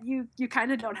 is that you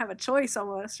kind of don't have a choice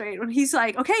almost, right? When he's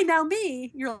like, okay, now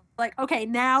me, you're like, okay,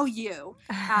 now you.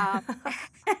 I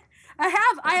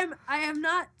am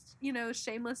not,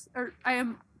 shameless, or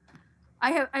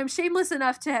I'm shameless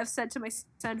enough to have said to my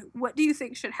son, what do you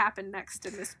think should happen next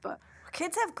in this book?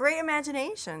 Kids have great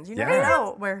imaginations. You never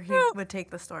know where he would take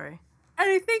the story. And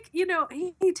I think,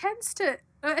 he tends to,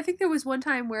 I think there was one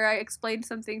time where I explained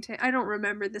something to, I don't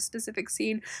remember the specific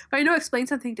scene, but I know I explained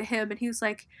something to him, and he was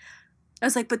like, I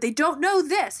was like, but they don't know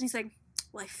this. And he's like,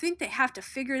 well, I think they have to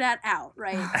figure that out,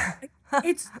 right?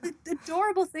 It's the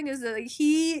adorable thing is that, like,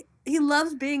 he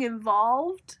loves being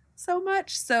involved so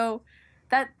much. So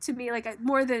that, to me, like,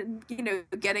 more than,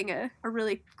 getting a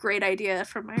really great idea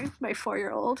from my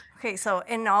 4-year-old. Okay, so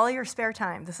in all your spare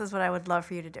time, this is what I would love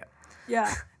for you to do.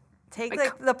 Yeah. Take,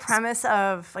 like, the premise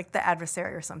of, like, the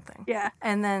adversary or something. Yeah.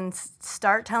 And then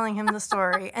start telling him the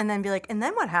story, and then be like, and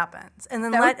then what happens? And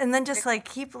then just, like,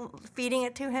 keep feeding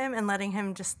it to him and letting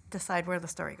him just decide where the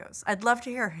story goes. I'd love to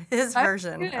hear his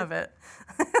version of it.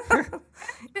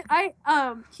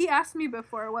 He asked me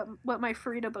before what my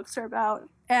Frida books are about,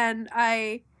 and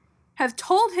I have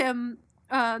told him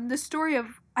the story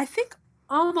of I think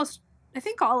all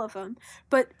of them,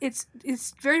 but it's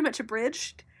very much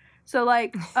abridged. So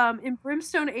like in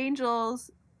Brimstone Angels,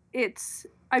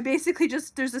 I basically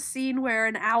just there's a scene where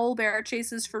an owl bear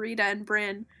chases Farida and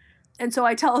Bryn, and so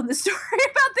I tell him the story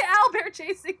about the owl bear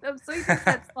chasing them, so he thinks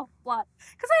that's the whole plot.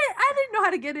 Because I didn't know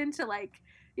how to get into like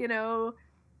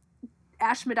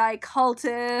Ashmedai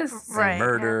cultists, and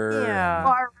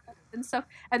murder, and stuff,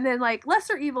 and then like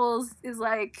Lesser Evils is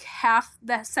like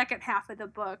the second half of the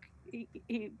book.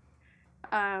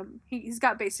 He's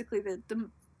got basically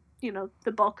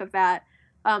the bulk of that.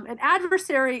 An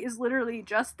Adversary is literally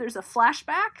just there's a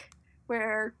flashback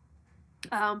where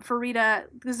Farida,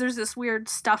 because there's this weird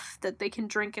stuff that they can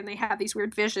drink and they have these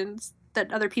weird visions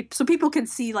that other people, so people can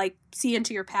see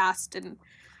into your past and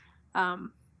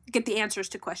get the answers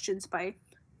to questions by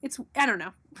I don't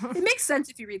know. It makes sense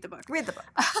if you read the book. Read the book.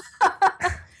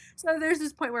 So there's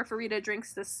this point where Farida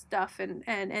drinks this stuff and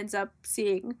ends up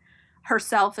seeing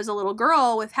herself as a little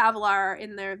girl with Havilar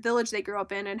in their village they grew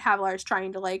up in, and Havilar is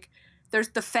trying to there's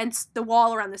the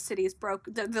wall around the city is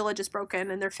the village is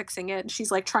broken and they're fixing it, and she's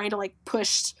like trying to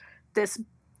push this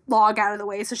log out of the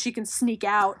way so she can sneak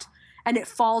out, and it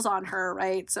falls on her,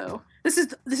 right? So this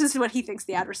is what he thinks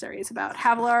the Adversary is about.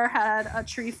 Havilar had a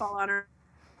tree fall on her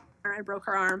and broke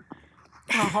her arm.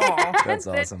 Oh, that's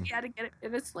awesome. He had to get it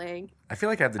in a sling. I feel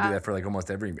like I have to do that for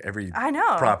almost every I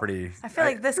know property. I feel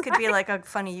like this could be like a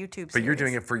funny YouTube series. But you're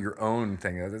doing it for your own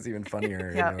thing. That's even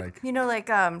funnier.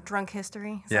 Yeah. Drunk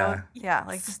history. So, yeah.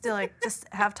 Yeah. Just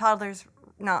have toddlers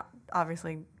not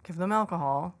obviously give them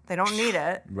alcohol. They don't need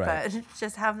it. Right. But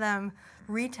just have them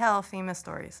retell famous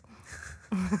stories.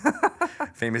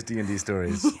 Famous D&D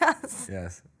stories. Yes.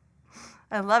 Yes.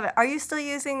 I love it. Are you still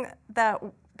using that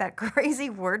crazy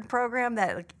word program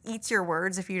that eats your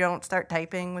words if you don't start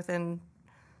typing within?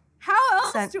 How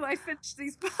else do I finish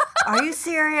these books? Are you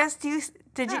serious? Do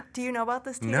you know about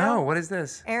this? Tito? No. What is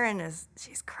this? Erin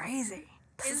she's crazy.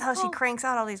 This is how she cranks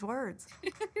out all these words.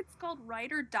 It's called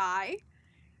Write or Die.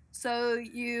 So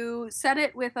you set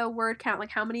it with a word count, like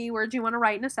how many words you want to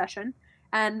write in a session,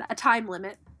 and a time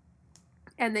limit.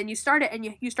 And then you start it and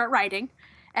you start writing.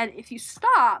 And if you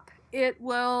stop, it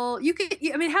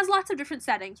has lots of different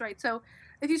settings, right? So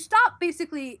if you stop,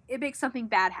 basically it makes something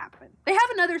bad happen. They have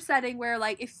another setting where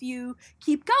if you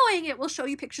keep going, it will show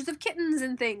you pictures of kittens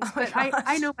and things. Oh but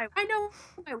I know my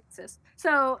weaknesses.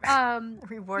 So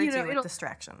rewards you with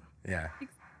distraction. Yeah.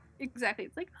 Exactly.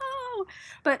 It's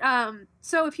but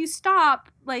so if you stop,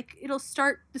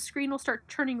 the screen will start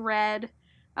turning red.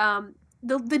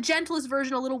 The gentlest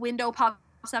version, a little window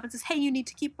pops up and says, "Hey, you need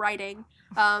to keep writing."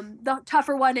 The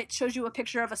tougher one, it shows you a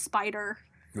picture of a spider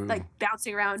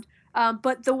bouncing around.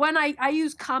 But the one I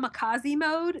use kamikaze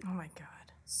mode. Oh my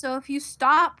god. So if you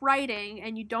stop writing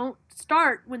and you don't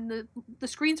start when the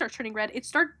screen starts turning red, it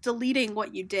starts deleting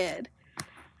what you did.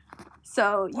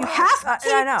 So you have to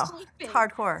I know. typing. It's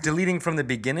hardcore. Deleting from the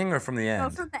beginning or from the end? No,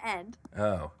 from the end.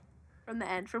 Oh. From the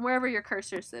end, from wherever your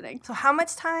cursor's sitting. So how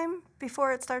much time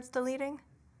before it starts deleting?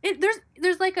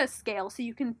 There's like a scale, so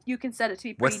you can set it to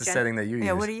be pretty What's the setting that you use?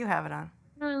 Yeah, what do you have it on?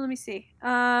 Let me see. I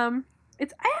have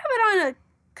it on a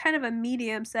kind of a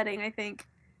medium setting, I think.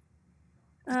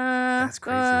 That's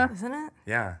crazy. Isn't it?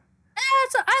 Yeah.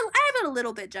 I have it a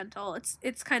little bit gentle.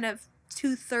 It's kind of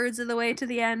 2/3 of the way to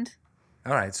the end.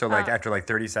 All right. So after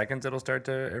 30 seconds, it'll start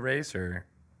to erase, or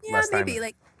yeah, maybe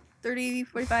 30,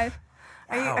 45.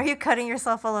 Are you cutting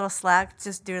yourself a little slack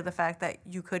just due to the fact that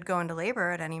you could go into labor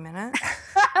at any minute?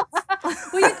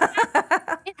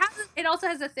 It also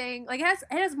has a thing it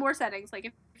has more settings.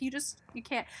 If you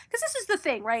can't, because this is the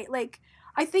thing, right?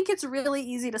 I think it's really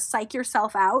easy to psych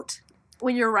yourself out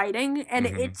when you're writing, and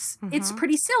it's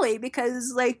pretty silly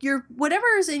because whatever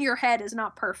is in your head is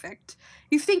not perfect.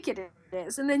 You think it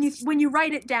is, and then when you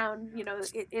write it down,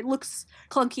 it looks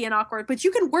clunky and awkward. But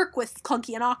you can work with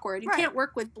clunky and awkward. You can't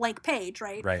work with blank page,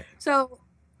 right? Right. So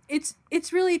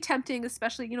it's really tempting,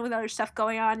 especially with other stuff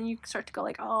going on, and you start to go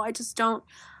I just don't.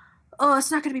 Oh,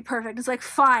 it's not going to be perfect. It's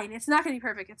fine. It's not going to be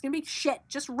perfect. It's going to be shit.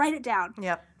 Just write it down.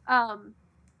 Yep.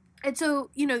 And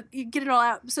so you get it all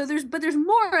out. So there's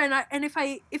more, and if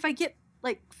I get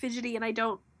fidgety and I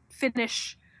don't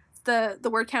finish the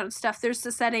word count and stuff, there's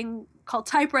the setting called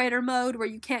typewriter mode where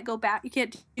you can't go back. You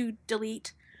can't do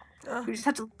delete. You just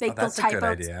have to make those typos. That's a good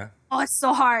idea. Oh, it's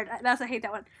so hard. I hate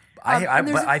that one.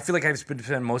 I feel like I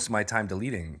spend most of my time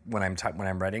deleting when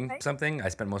I'm writing something. I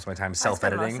spend most of my time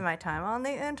self-editing. I spend most of my time on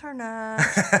the internet.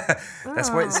 That's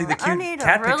why. See, the cute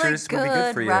cat pictures would be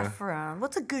good for you.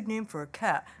 What's a good name for a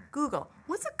cat? Google.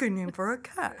 What's a good name for a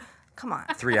cat? Come on.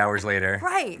 3 hours later.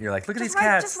 Right. You're like, look at Just these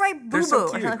cats. Just write They're boo-boo. so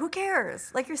And cute. like, who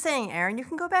cares? Like you're saying, Aaron, you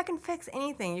can go back and fix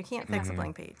anything. You can't fix a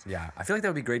blank page. Yeah, I feel like that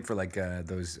would be great for like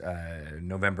those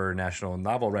November National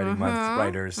Novel Writing Month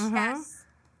writers. Yes.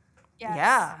 Yes.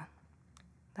 Yeah.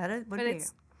 Would But be.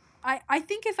 it's I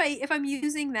think if I'm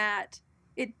using that,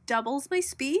 it doubles my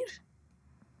speed.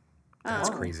 That's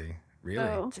crazy. Really?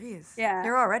 So, Jeez. yeah.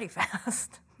 You're already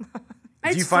fast.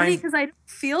 it's you funny find- because I don't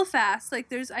feel fast. Like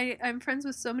I'm friends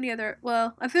with so many other.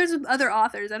 Well, I'm friends with other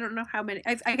authors. I don't know how many.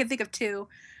 I can think of 2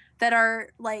 that are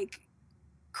like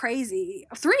crazy.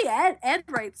 3. Ed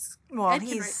writes. Well, Ed can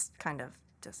write. he's kind of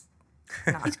just.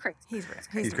 Not, He's crazy. He's rare.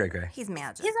 He's cray-cray. He's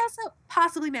magic. He's also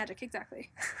possibly magic, exactly.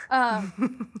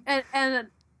 And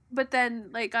but then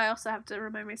like I also have to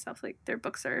remind myself like their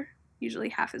books are usually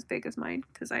half as big as mine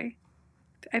because I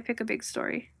pick a big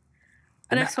story.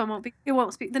 The next one won't be. It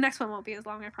won't be. The next one won't be as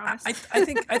long. I promise. I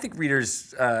think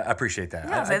readers appreciate that.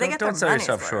 Yeah, so they get don't their sell money's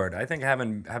yourself worth. short. I think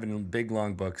having big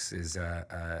long books is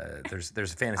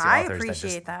there's fantasy I authors that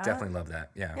appreciate just that. definitely love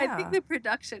that. Yeah. I think the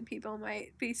production people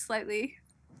might be slightly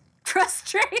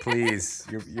frustrated. Please,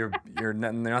 you're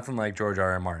nothing like George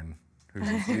R. R. Martin, who's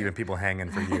leaving people hanging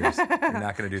for years. You're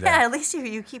not going to do Yeah, that. at least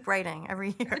you keep writing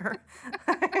every year.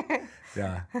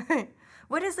 Yeah.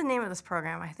 What is the name of this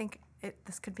program? I think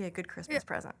this could be a good Christmas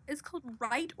present. It's called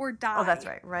Write or Die. Oh, that's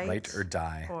right. Write or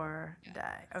die. Or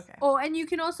die. Okay. Oh, and you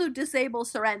can also disable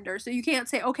surrender, so you can't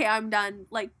say, "Okay, I'm done."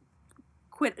 Like,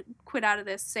 quit out of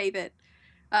this, save it.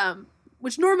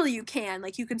 Which normally you can.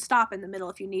 Like, you can stop in the middle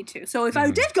if you need to. So if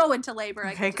I did go into labor,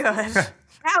 I Okay, could just good.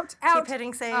 out. Keep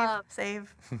hitting save. Uh,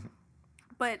 Save.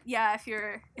 But yeah,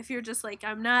 if you're just like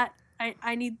I'm not,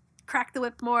 I need crack the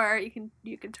whip more.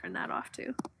 You can turn that off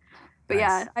too. But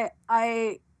Nice. yeah,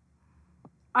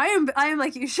 I am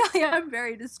like you, Shelley. I'm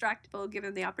very distractible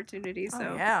given the opportunity. So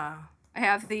Oh, yeah. I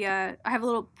have a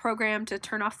little program to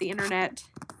turn off the internet,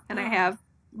 and I have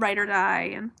Write or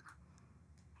Die, and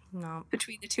No.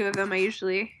 between the 2 of them,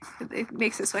 it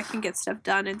makes it so I can get stuff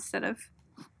done instead of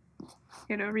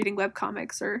reading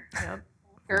webcomics or Yep.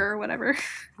 or whatever.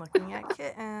 Looking at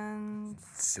kittens.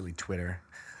 Silly Twitter.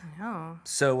 I know.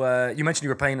 So you mentioned you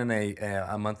were playing in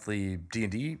a monthly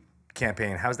D&D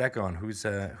campaign. How's that going? Who's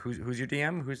your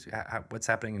DM? What's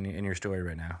happening in your story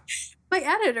right now? My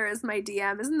editor is my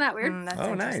DM. Isn't that weird? That's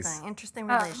Oh, interesting. nice. Interesting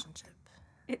relationship.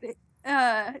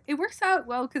 It works out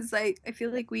well because I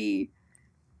feel like we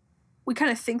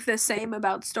kind of think the same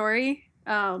about story,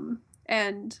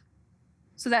 and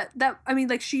so that I mean,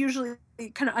 like, she usually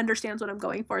kind of understands what I'm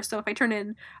going for. So if I turn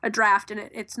in a draft and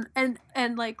it's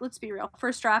like, let's be real,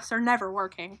 first drafts are never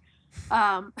working,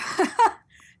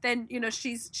 then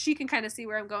she can kind of see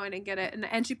where I'm going and get it,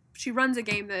 and she runs a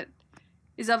game that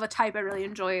is of a type I really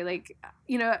enjoy. Like,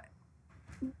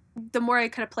 the more I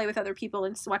kind of play with other people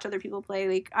and watch other people play,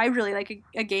 like, I really like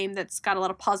a game that's got a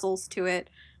lot of puzzles to it,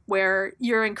 where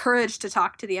you're encouraged to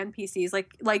talk to the NPCs.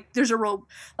 Like there's a role,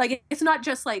 like, it's not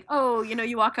just like, oh,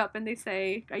 you walk up and they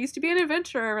say, I used to be an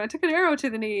adventurer, I took an arrow to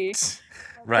the knee.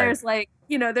 Right. There's like,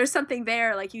 there's something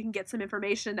there, like, you can get some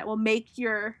information that will make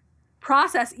your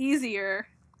process easier.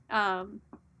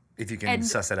 If you can and-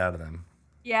 suss it out of them.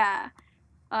 Yeah.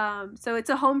 So it's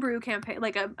a homebrew campaign,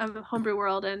 like a homebrew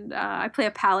world, and I play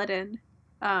a paladin.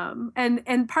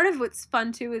 And part of what's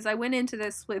fun too is I went into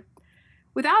this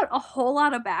without a whole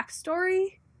lot of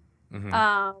backstory. Mhm.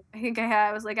 I think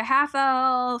I was like a half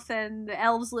elf, and the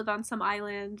elves live on some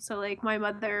island. So like my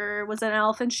mother was an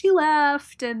elf and she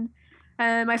left, and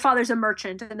my father's a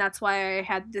merchant, and that's why I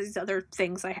had these other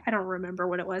things. I don't remember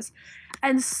what it was.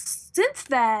 And since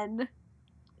then,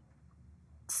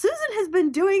 Susan has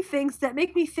been doing things that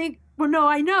make me think, well, no,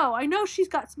 I know she's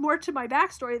got more to my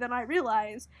backstory than I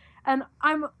realize. And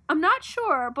I'm not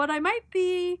sure, but I might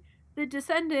be the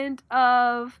descendant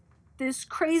of this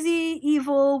crazy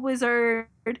evil wizard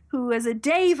who is a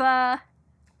deva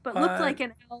but looked What? like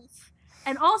an elf.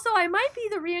 And also I might be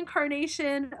the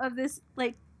reincarnation of this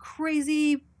like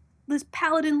this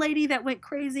paladin lady that went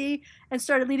crazy and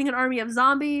started leading an army of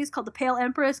zombies called the Pale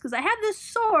Empress, because I have this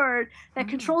sword that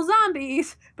controls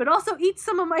zombies but also eats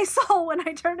some of my soul when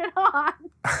I turn it on.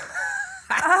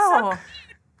 Oh.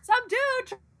 Some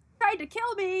dude tried to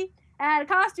kill me at a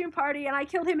costume party, and I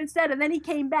killed him instead, and then he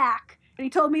came back. And he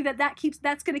told me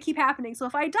that's going to keep happening. So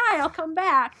if I die, I'll come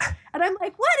back. And I'm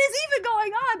like, what is even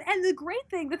going on? And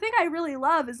the thing I really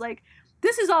love is, like,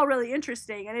 this is all really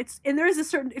interesting. And there is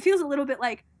it feels a little bit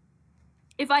like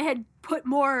if I had put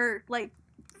more, like,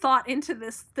 thought into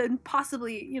this, then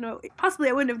possibly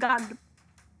I wouldn't have gotten to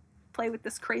play with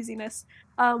this craziness.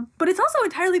 But it's also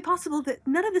entirely possible that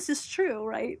none of this is true,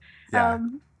 right? Yeah.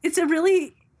 It's a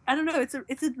really, I don't know.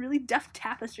 It's a really deft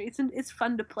tapestry. It's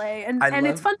fun to play, and I it's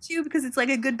love- fun too because it's like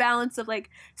a good balance of like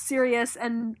serious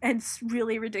and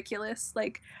really ridiculous.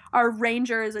 Like our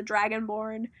ranger is a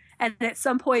dragonborn, and at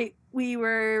some point we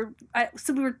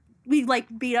like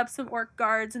beat up some orc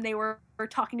guards, and they were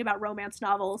talking about romance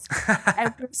novels,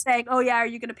 and we were saying, "Oh yeah, are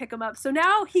you gonna pick them up?" So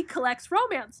now he collects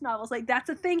romance novels. Like that's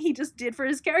a thing he just did for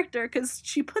his character because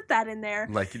she put that in there.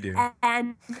 Like you do.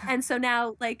 And so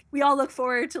now like we all look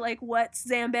forward to like what's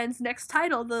Zamben's next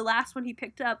title. The last one he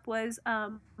picked up was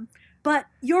But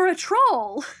You're a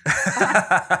Troll.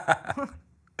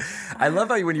 I love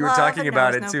how when you were Love talking that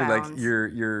about knows it no too, like bounds.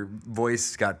 your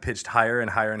voice got pitched higher and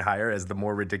higher and higher as the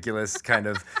more ridiculous kind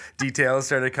of details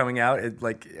started coming out. It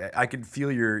like I could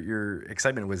feel your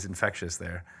excitement was infectious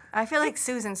there. I feel like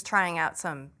Susan's trying out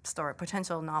some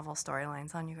potential novel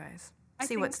storylines on you guys. I See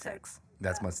think what so. sticks.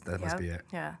 That must be it.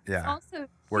 Yeah. Yeah. Also,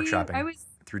 Workshopping I was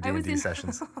through I was D&D in-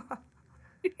 sessions.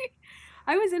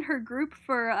 I was in her group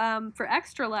for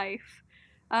Extra Life,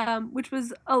 which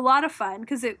was a lot of fun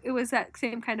because it was that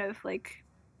same kind of like,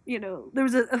 you know, there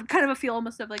was a kind of a feel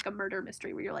almost of like a murder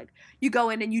mystery where you're like, you go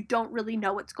in and you don't really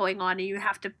know what's going on and you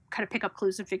have to kind of pick up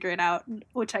clues and figure it out,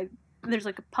 there's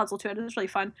like a puzzle to it. It was really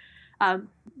fun.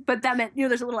 But that meant, you know,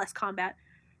 there's a little less combat.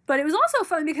 But it was also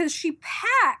fun because she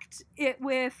packed it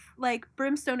with like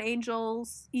Brimstone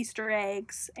Angels Easter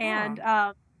eggs and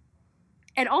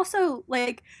also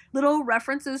like little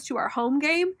references to our home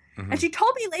game. Mhm. And she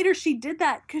told me later she did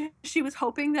that because she was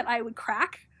hoping that I would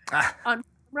crack on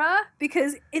camera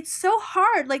because it's so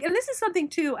hard. Like, and this is something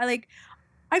too.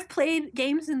 I've played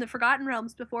games in the Forgotten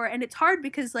Realms before, and it's hard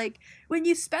because like when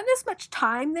you spend this much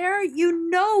time there, you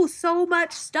know so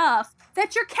much stuff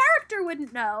that your character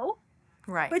wouldn't know.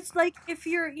 Right. But it's like if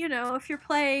you're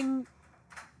playing,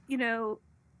 you know,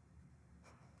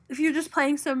 if you're just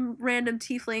playing some random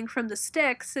tiefling from the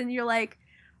sticks and you're like,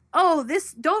 oh,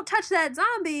 don't touch that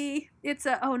zombie. It's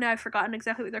now I've forgotten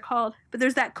exactly what they're called, but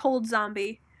there's that cold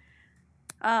zombie.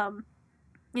 And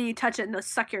you touch it and they'll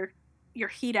suck your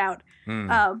heat out.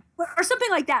 Or something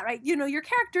like that, right? You know, your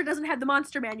character doesn't have the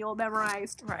monster manual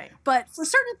memorized. Right. But for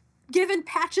certain given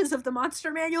patches of the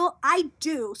monster manual, I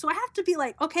do. So I have to be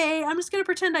like, okay, I'm just going to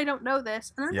pretend I don't know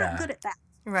this. And I'm not good at that.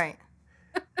 Right.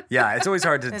 Yeah, it's always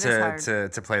hard to It is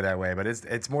hard. to play that way, but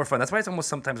it's more fun. That's why it's almost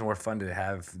sometimes more fun to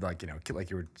have like, you know, like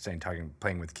you were saying,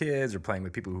 playing with kids or playing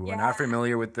with people who are not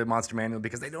familiar with the monster manual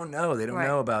because they don't know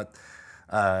know about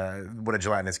what a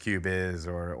gelatinous cube is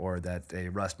or that a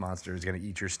rust monster is going to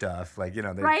eat your stuff. Like, you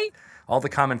know, all the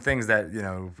common things that, you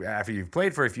know, after you've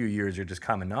played for a few years are just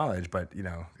common knowledge, but, you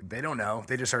know, they don't know.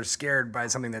 They just are scared by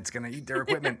something that's going to eat their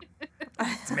equipment.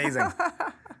 It's amazing.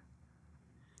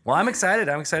 Well, I'm excited.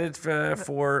 I'm excited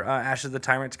for Ashes of the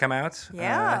Tyrant to come out.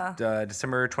 Yeah.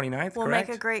 December 29th, We'll correct?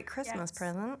 make a great Christmas Yes.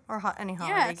 present or any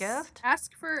holiday gift.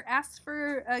 Ask for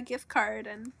a gift card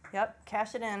and Yep.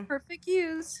 Cash it in. perfect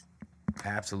use.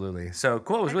 Absolutely. So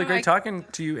cool. It was I really know, great I- talking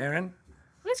to you, Erin.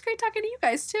 It was great talking to you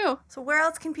guys too. So where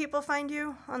else can people find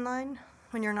you online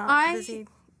when you're not busy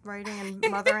writing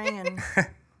and mothering and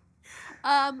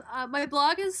My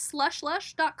blog is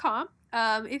slushlush.com.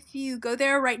 If you go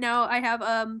there right now, I have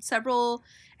several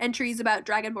entries about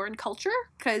Dragonborn culture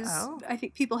because I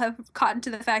think people have caught into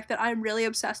the fact that I'm really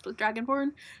obsessed with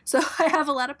Dragonborn. So I have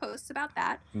a lot of posts about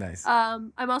that. Nice.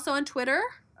 I'm also on Twitter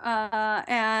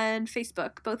and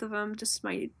Facebook, both of them just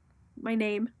my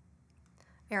name.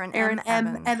 Erin Erin M.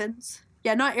 M. Evans.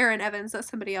 Yeah, not Erin Evans. That's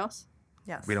somebody else.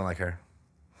 Yes. We don't like her.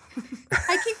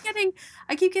 I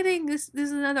keep getting this. This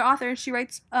is another author, and she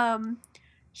writes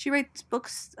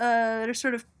books that are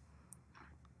sort of,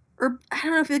 I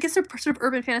don't know if I guess they're sort of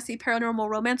urban fantasy, paranormal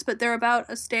romance, but they're about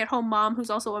a stay-at-home mom who's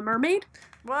also a mermaid.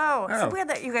 Whoa. It's so Oh. weird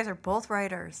that you guys are both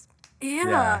writers.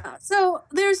 Yeah. So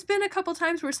there's been a couple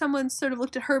times where someone sort of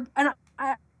looked at her, and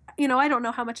I don't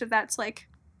know how much of that's like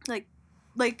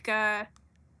a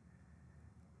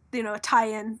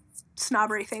tie-in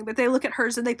snobbery thing, but they look at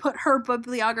hers and they put her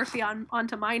bibliography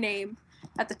onto my name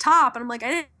at the top, and I'm like,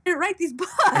 I didn't write these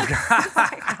books.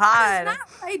 God. Not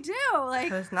what I do. Like,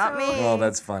 It's not me. Well,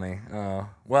 that's funny. Oh,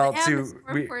 well, I am it's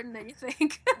more we important than you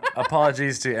think.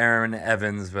 apologies to Erin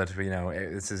Evans, but you know,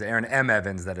 this is Erin M.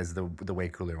 Evans. That is the way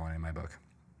cooler one in my book.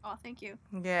 Oh, thank you.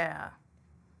 Yeah.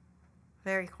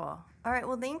 Very cool. All right.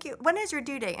 Well, thank you. When is your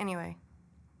due date anyway?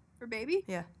 For baby,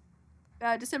 Yeah.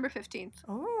 December 15th.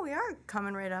 Oh, we are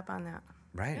coming right up on that.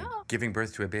 Right. Yeah. Giving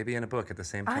birth to a baby and a book at the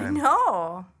same I time.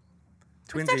 know.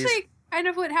 Twinsies. It's actually kind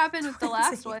of what happened with the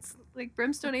last one. Twinsies. Like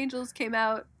Brimstone Angels came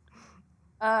out,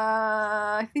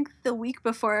 I think the week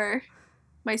before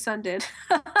my son did.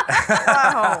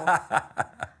 Wow.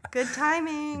 Good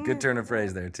timing. Good turn of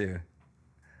phrase there too.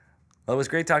 Well, it was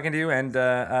great talking to you, and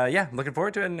yeah, looking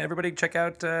forward to it. And everybody check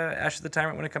out Ashes of the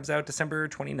Tyrant when it comes out December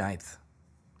 29th.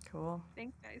 Cool.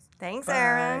 Thanks, guys. Thanks, Bye.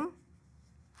 Aaron.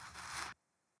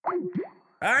 All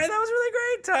right, that was really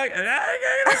great talk.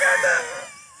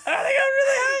 I think I'm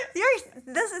really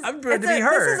high. I'm good to be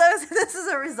heard. This is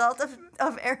a result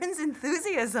of Aaron's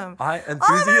enthusiasm. Enthusiasm. Oh, my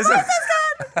voice is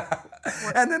gone.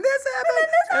 And then this happened.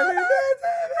 And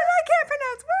I can't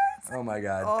pronounce words. Oh my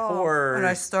God. And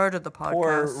I started the podcast.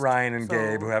 Poor Ryan and so-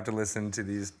 Gabe who have to listen to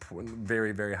these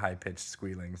very, very high-pitched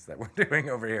squealings that we're doing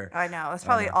over here. I know. That's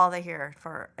probably all they hear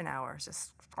for an hour. It's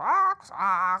just squawk,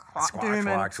 squawk, squawk, Squawk, demon,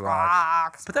 squawk,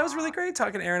 squawk, But that was really great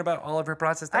talking to Erin about all of her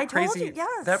process. That I told crazy, you,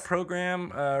 yes. That program,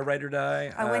 Write or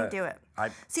Die. I wouldn't do it. I-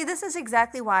 See, this is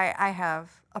exactly why I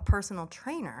have a personal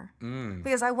trainer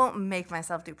because I won't make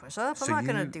myself do push-ups. So I'm not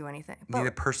going you to do anything. Need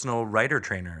a personal writer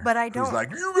trainer. But I Who's don't-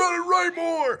 like, you gotta write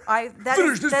more.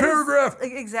 Finish this that paragraph.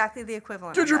 Is exactly the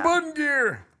equivalent. Get of your that. button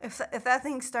gear. If that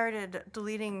thing started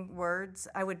deleting words,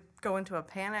 I would go into a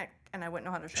panic and I wouldn't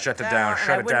know how to shut it down. Shut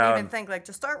I it wouldn't down. even think like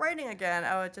just start writing again.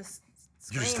 I would just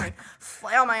You're just scream like- and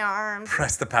flail my arms.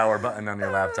 Press the power button on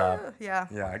your laptop. Yeah.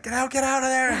 Yeah, get out of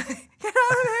there. Get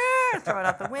out of here! Throw it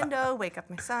out the window. Wake up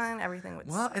my son. Everything would.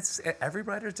 Well, every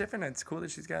writer's different. It's cool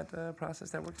that she's got a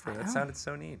process that works for her. That sounded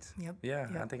so neat. Yep. Yeah,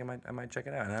 Yep. I think I might check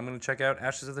it out. And I'm going to check out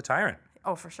Ashes of the Tyrant.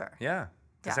 Oh, for sure. Yeah.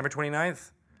 December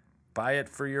 29th. Buy it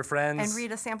for your friends. And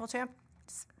read a sample champ.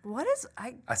 What is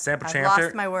a sample I chapter.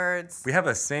 lost my words. We have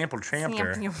a sample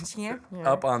chapter Champion.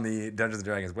 up on the Dungeons and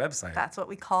Dragons website, That's what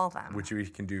we call them. which you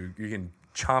can do. You can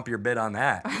chomp your bit on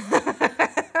that.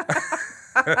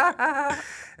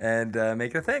 And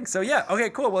make it a thing. So yeah, okay,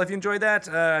 cool. Well, if you enjoyed that,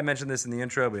 I mentioned this in the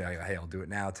intro, but hey, I'll do it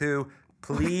now too.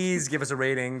 Please give us a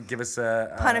rating. Give us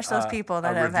a Punish those people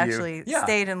that have review. actually Yeah.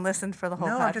 stayed and listened for the whole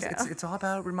No, podcast. it's all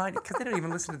about reminding, because they don't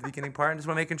even listen to the beginning part. I just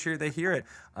want making sure they hear it.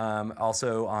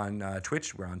 Also on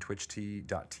Twitch, we're on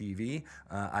twitch.tv.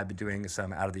 I've been doing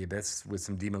some Out of the Abyss with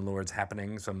some Demon Lords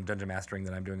happening, some dungeon mastering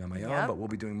that I'm doing on my own, Yep. but we'll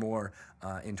be doing more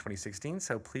in 2016.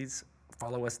 So please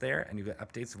follow us there, and you get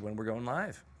updates of when we're going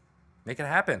live. Make it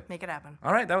happen. Make it happen.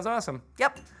 All right, that was awesome.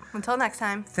 Yep. Until next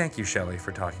time. Thank you, Shelley,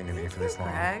 for talking to me for this long.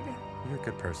 Greg, You're a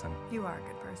good person. you are a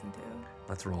good person too.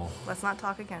 Let's roll. Let's not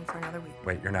talk again for another week.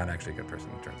 Wait, you're not actually a good person,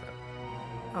 it turns out.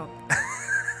 Oh.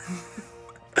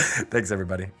 Thanks,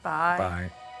 everybody. Bye.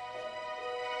 Bye.